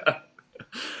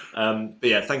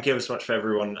 But thank you ever so much for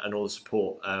everyone and all the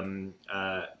support.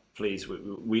 Please,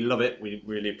 we love it. We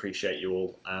really appreciate you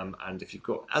all. And if you've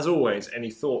got, as always, any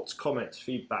thoughts, comments,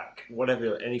 feedback,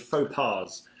 whatever, any faux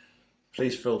pas,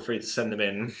 please feel free to send them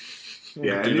in.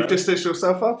 Yeah, and you've just stitched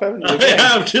yourself up, haven't you? I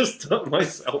have just done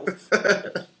myself.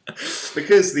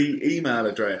 Because the email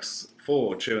address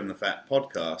for Chewing the Fat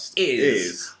podcast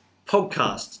is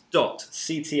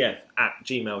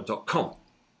podcast.ctf@gmail.com.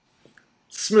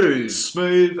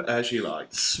 Smooth as you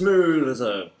like. Smooth as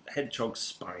a hedgehog's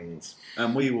spines.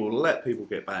 And we will let people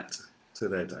get back to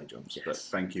their day jobs. Yes. But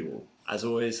thank you all. As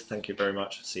always, thank you very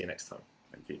much. See you next time.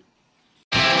 Thank you.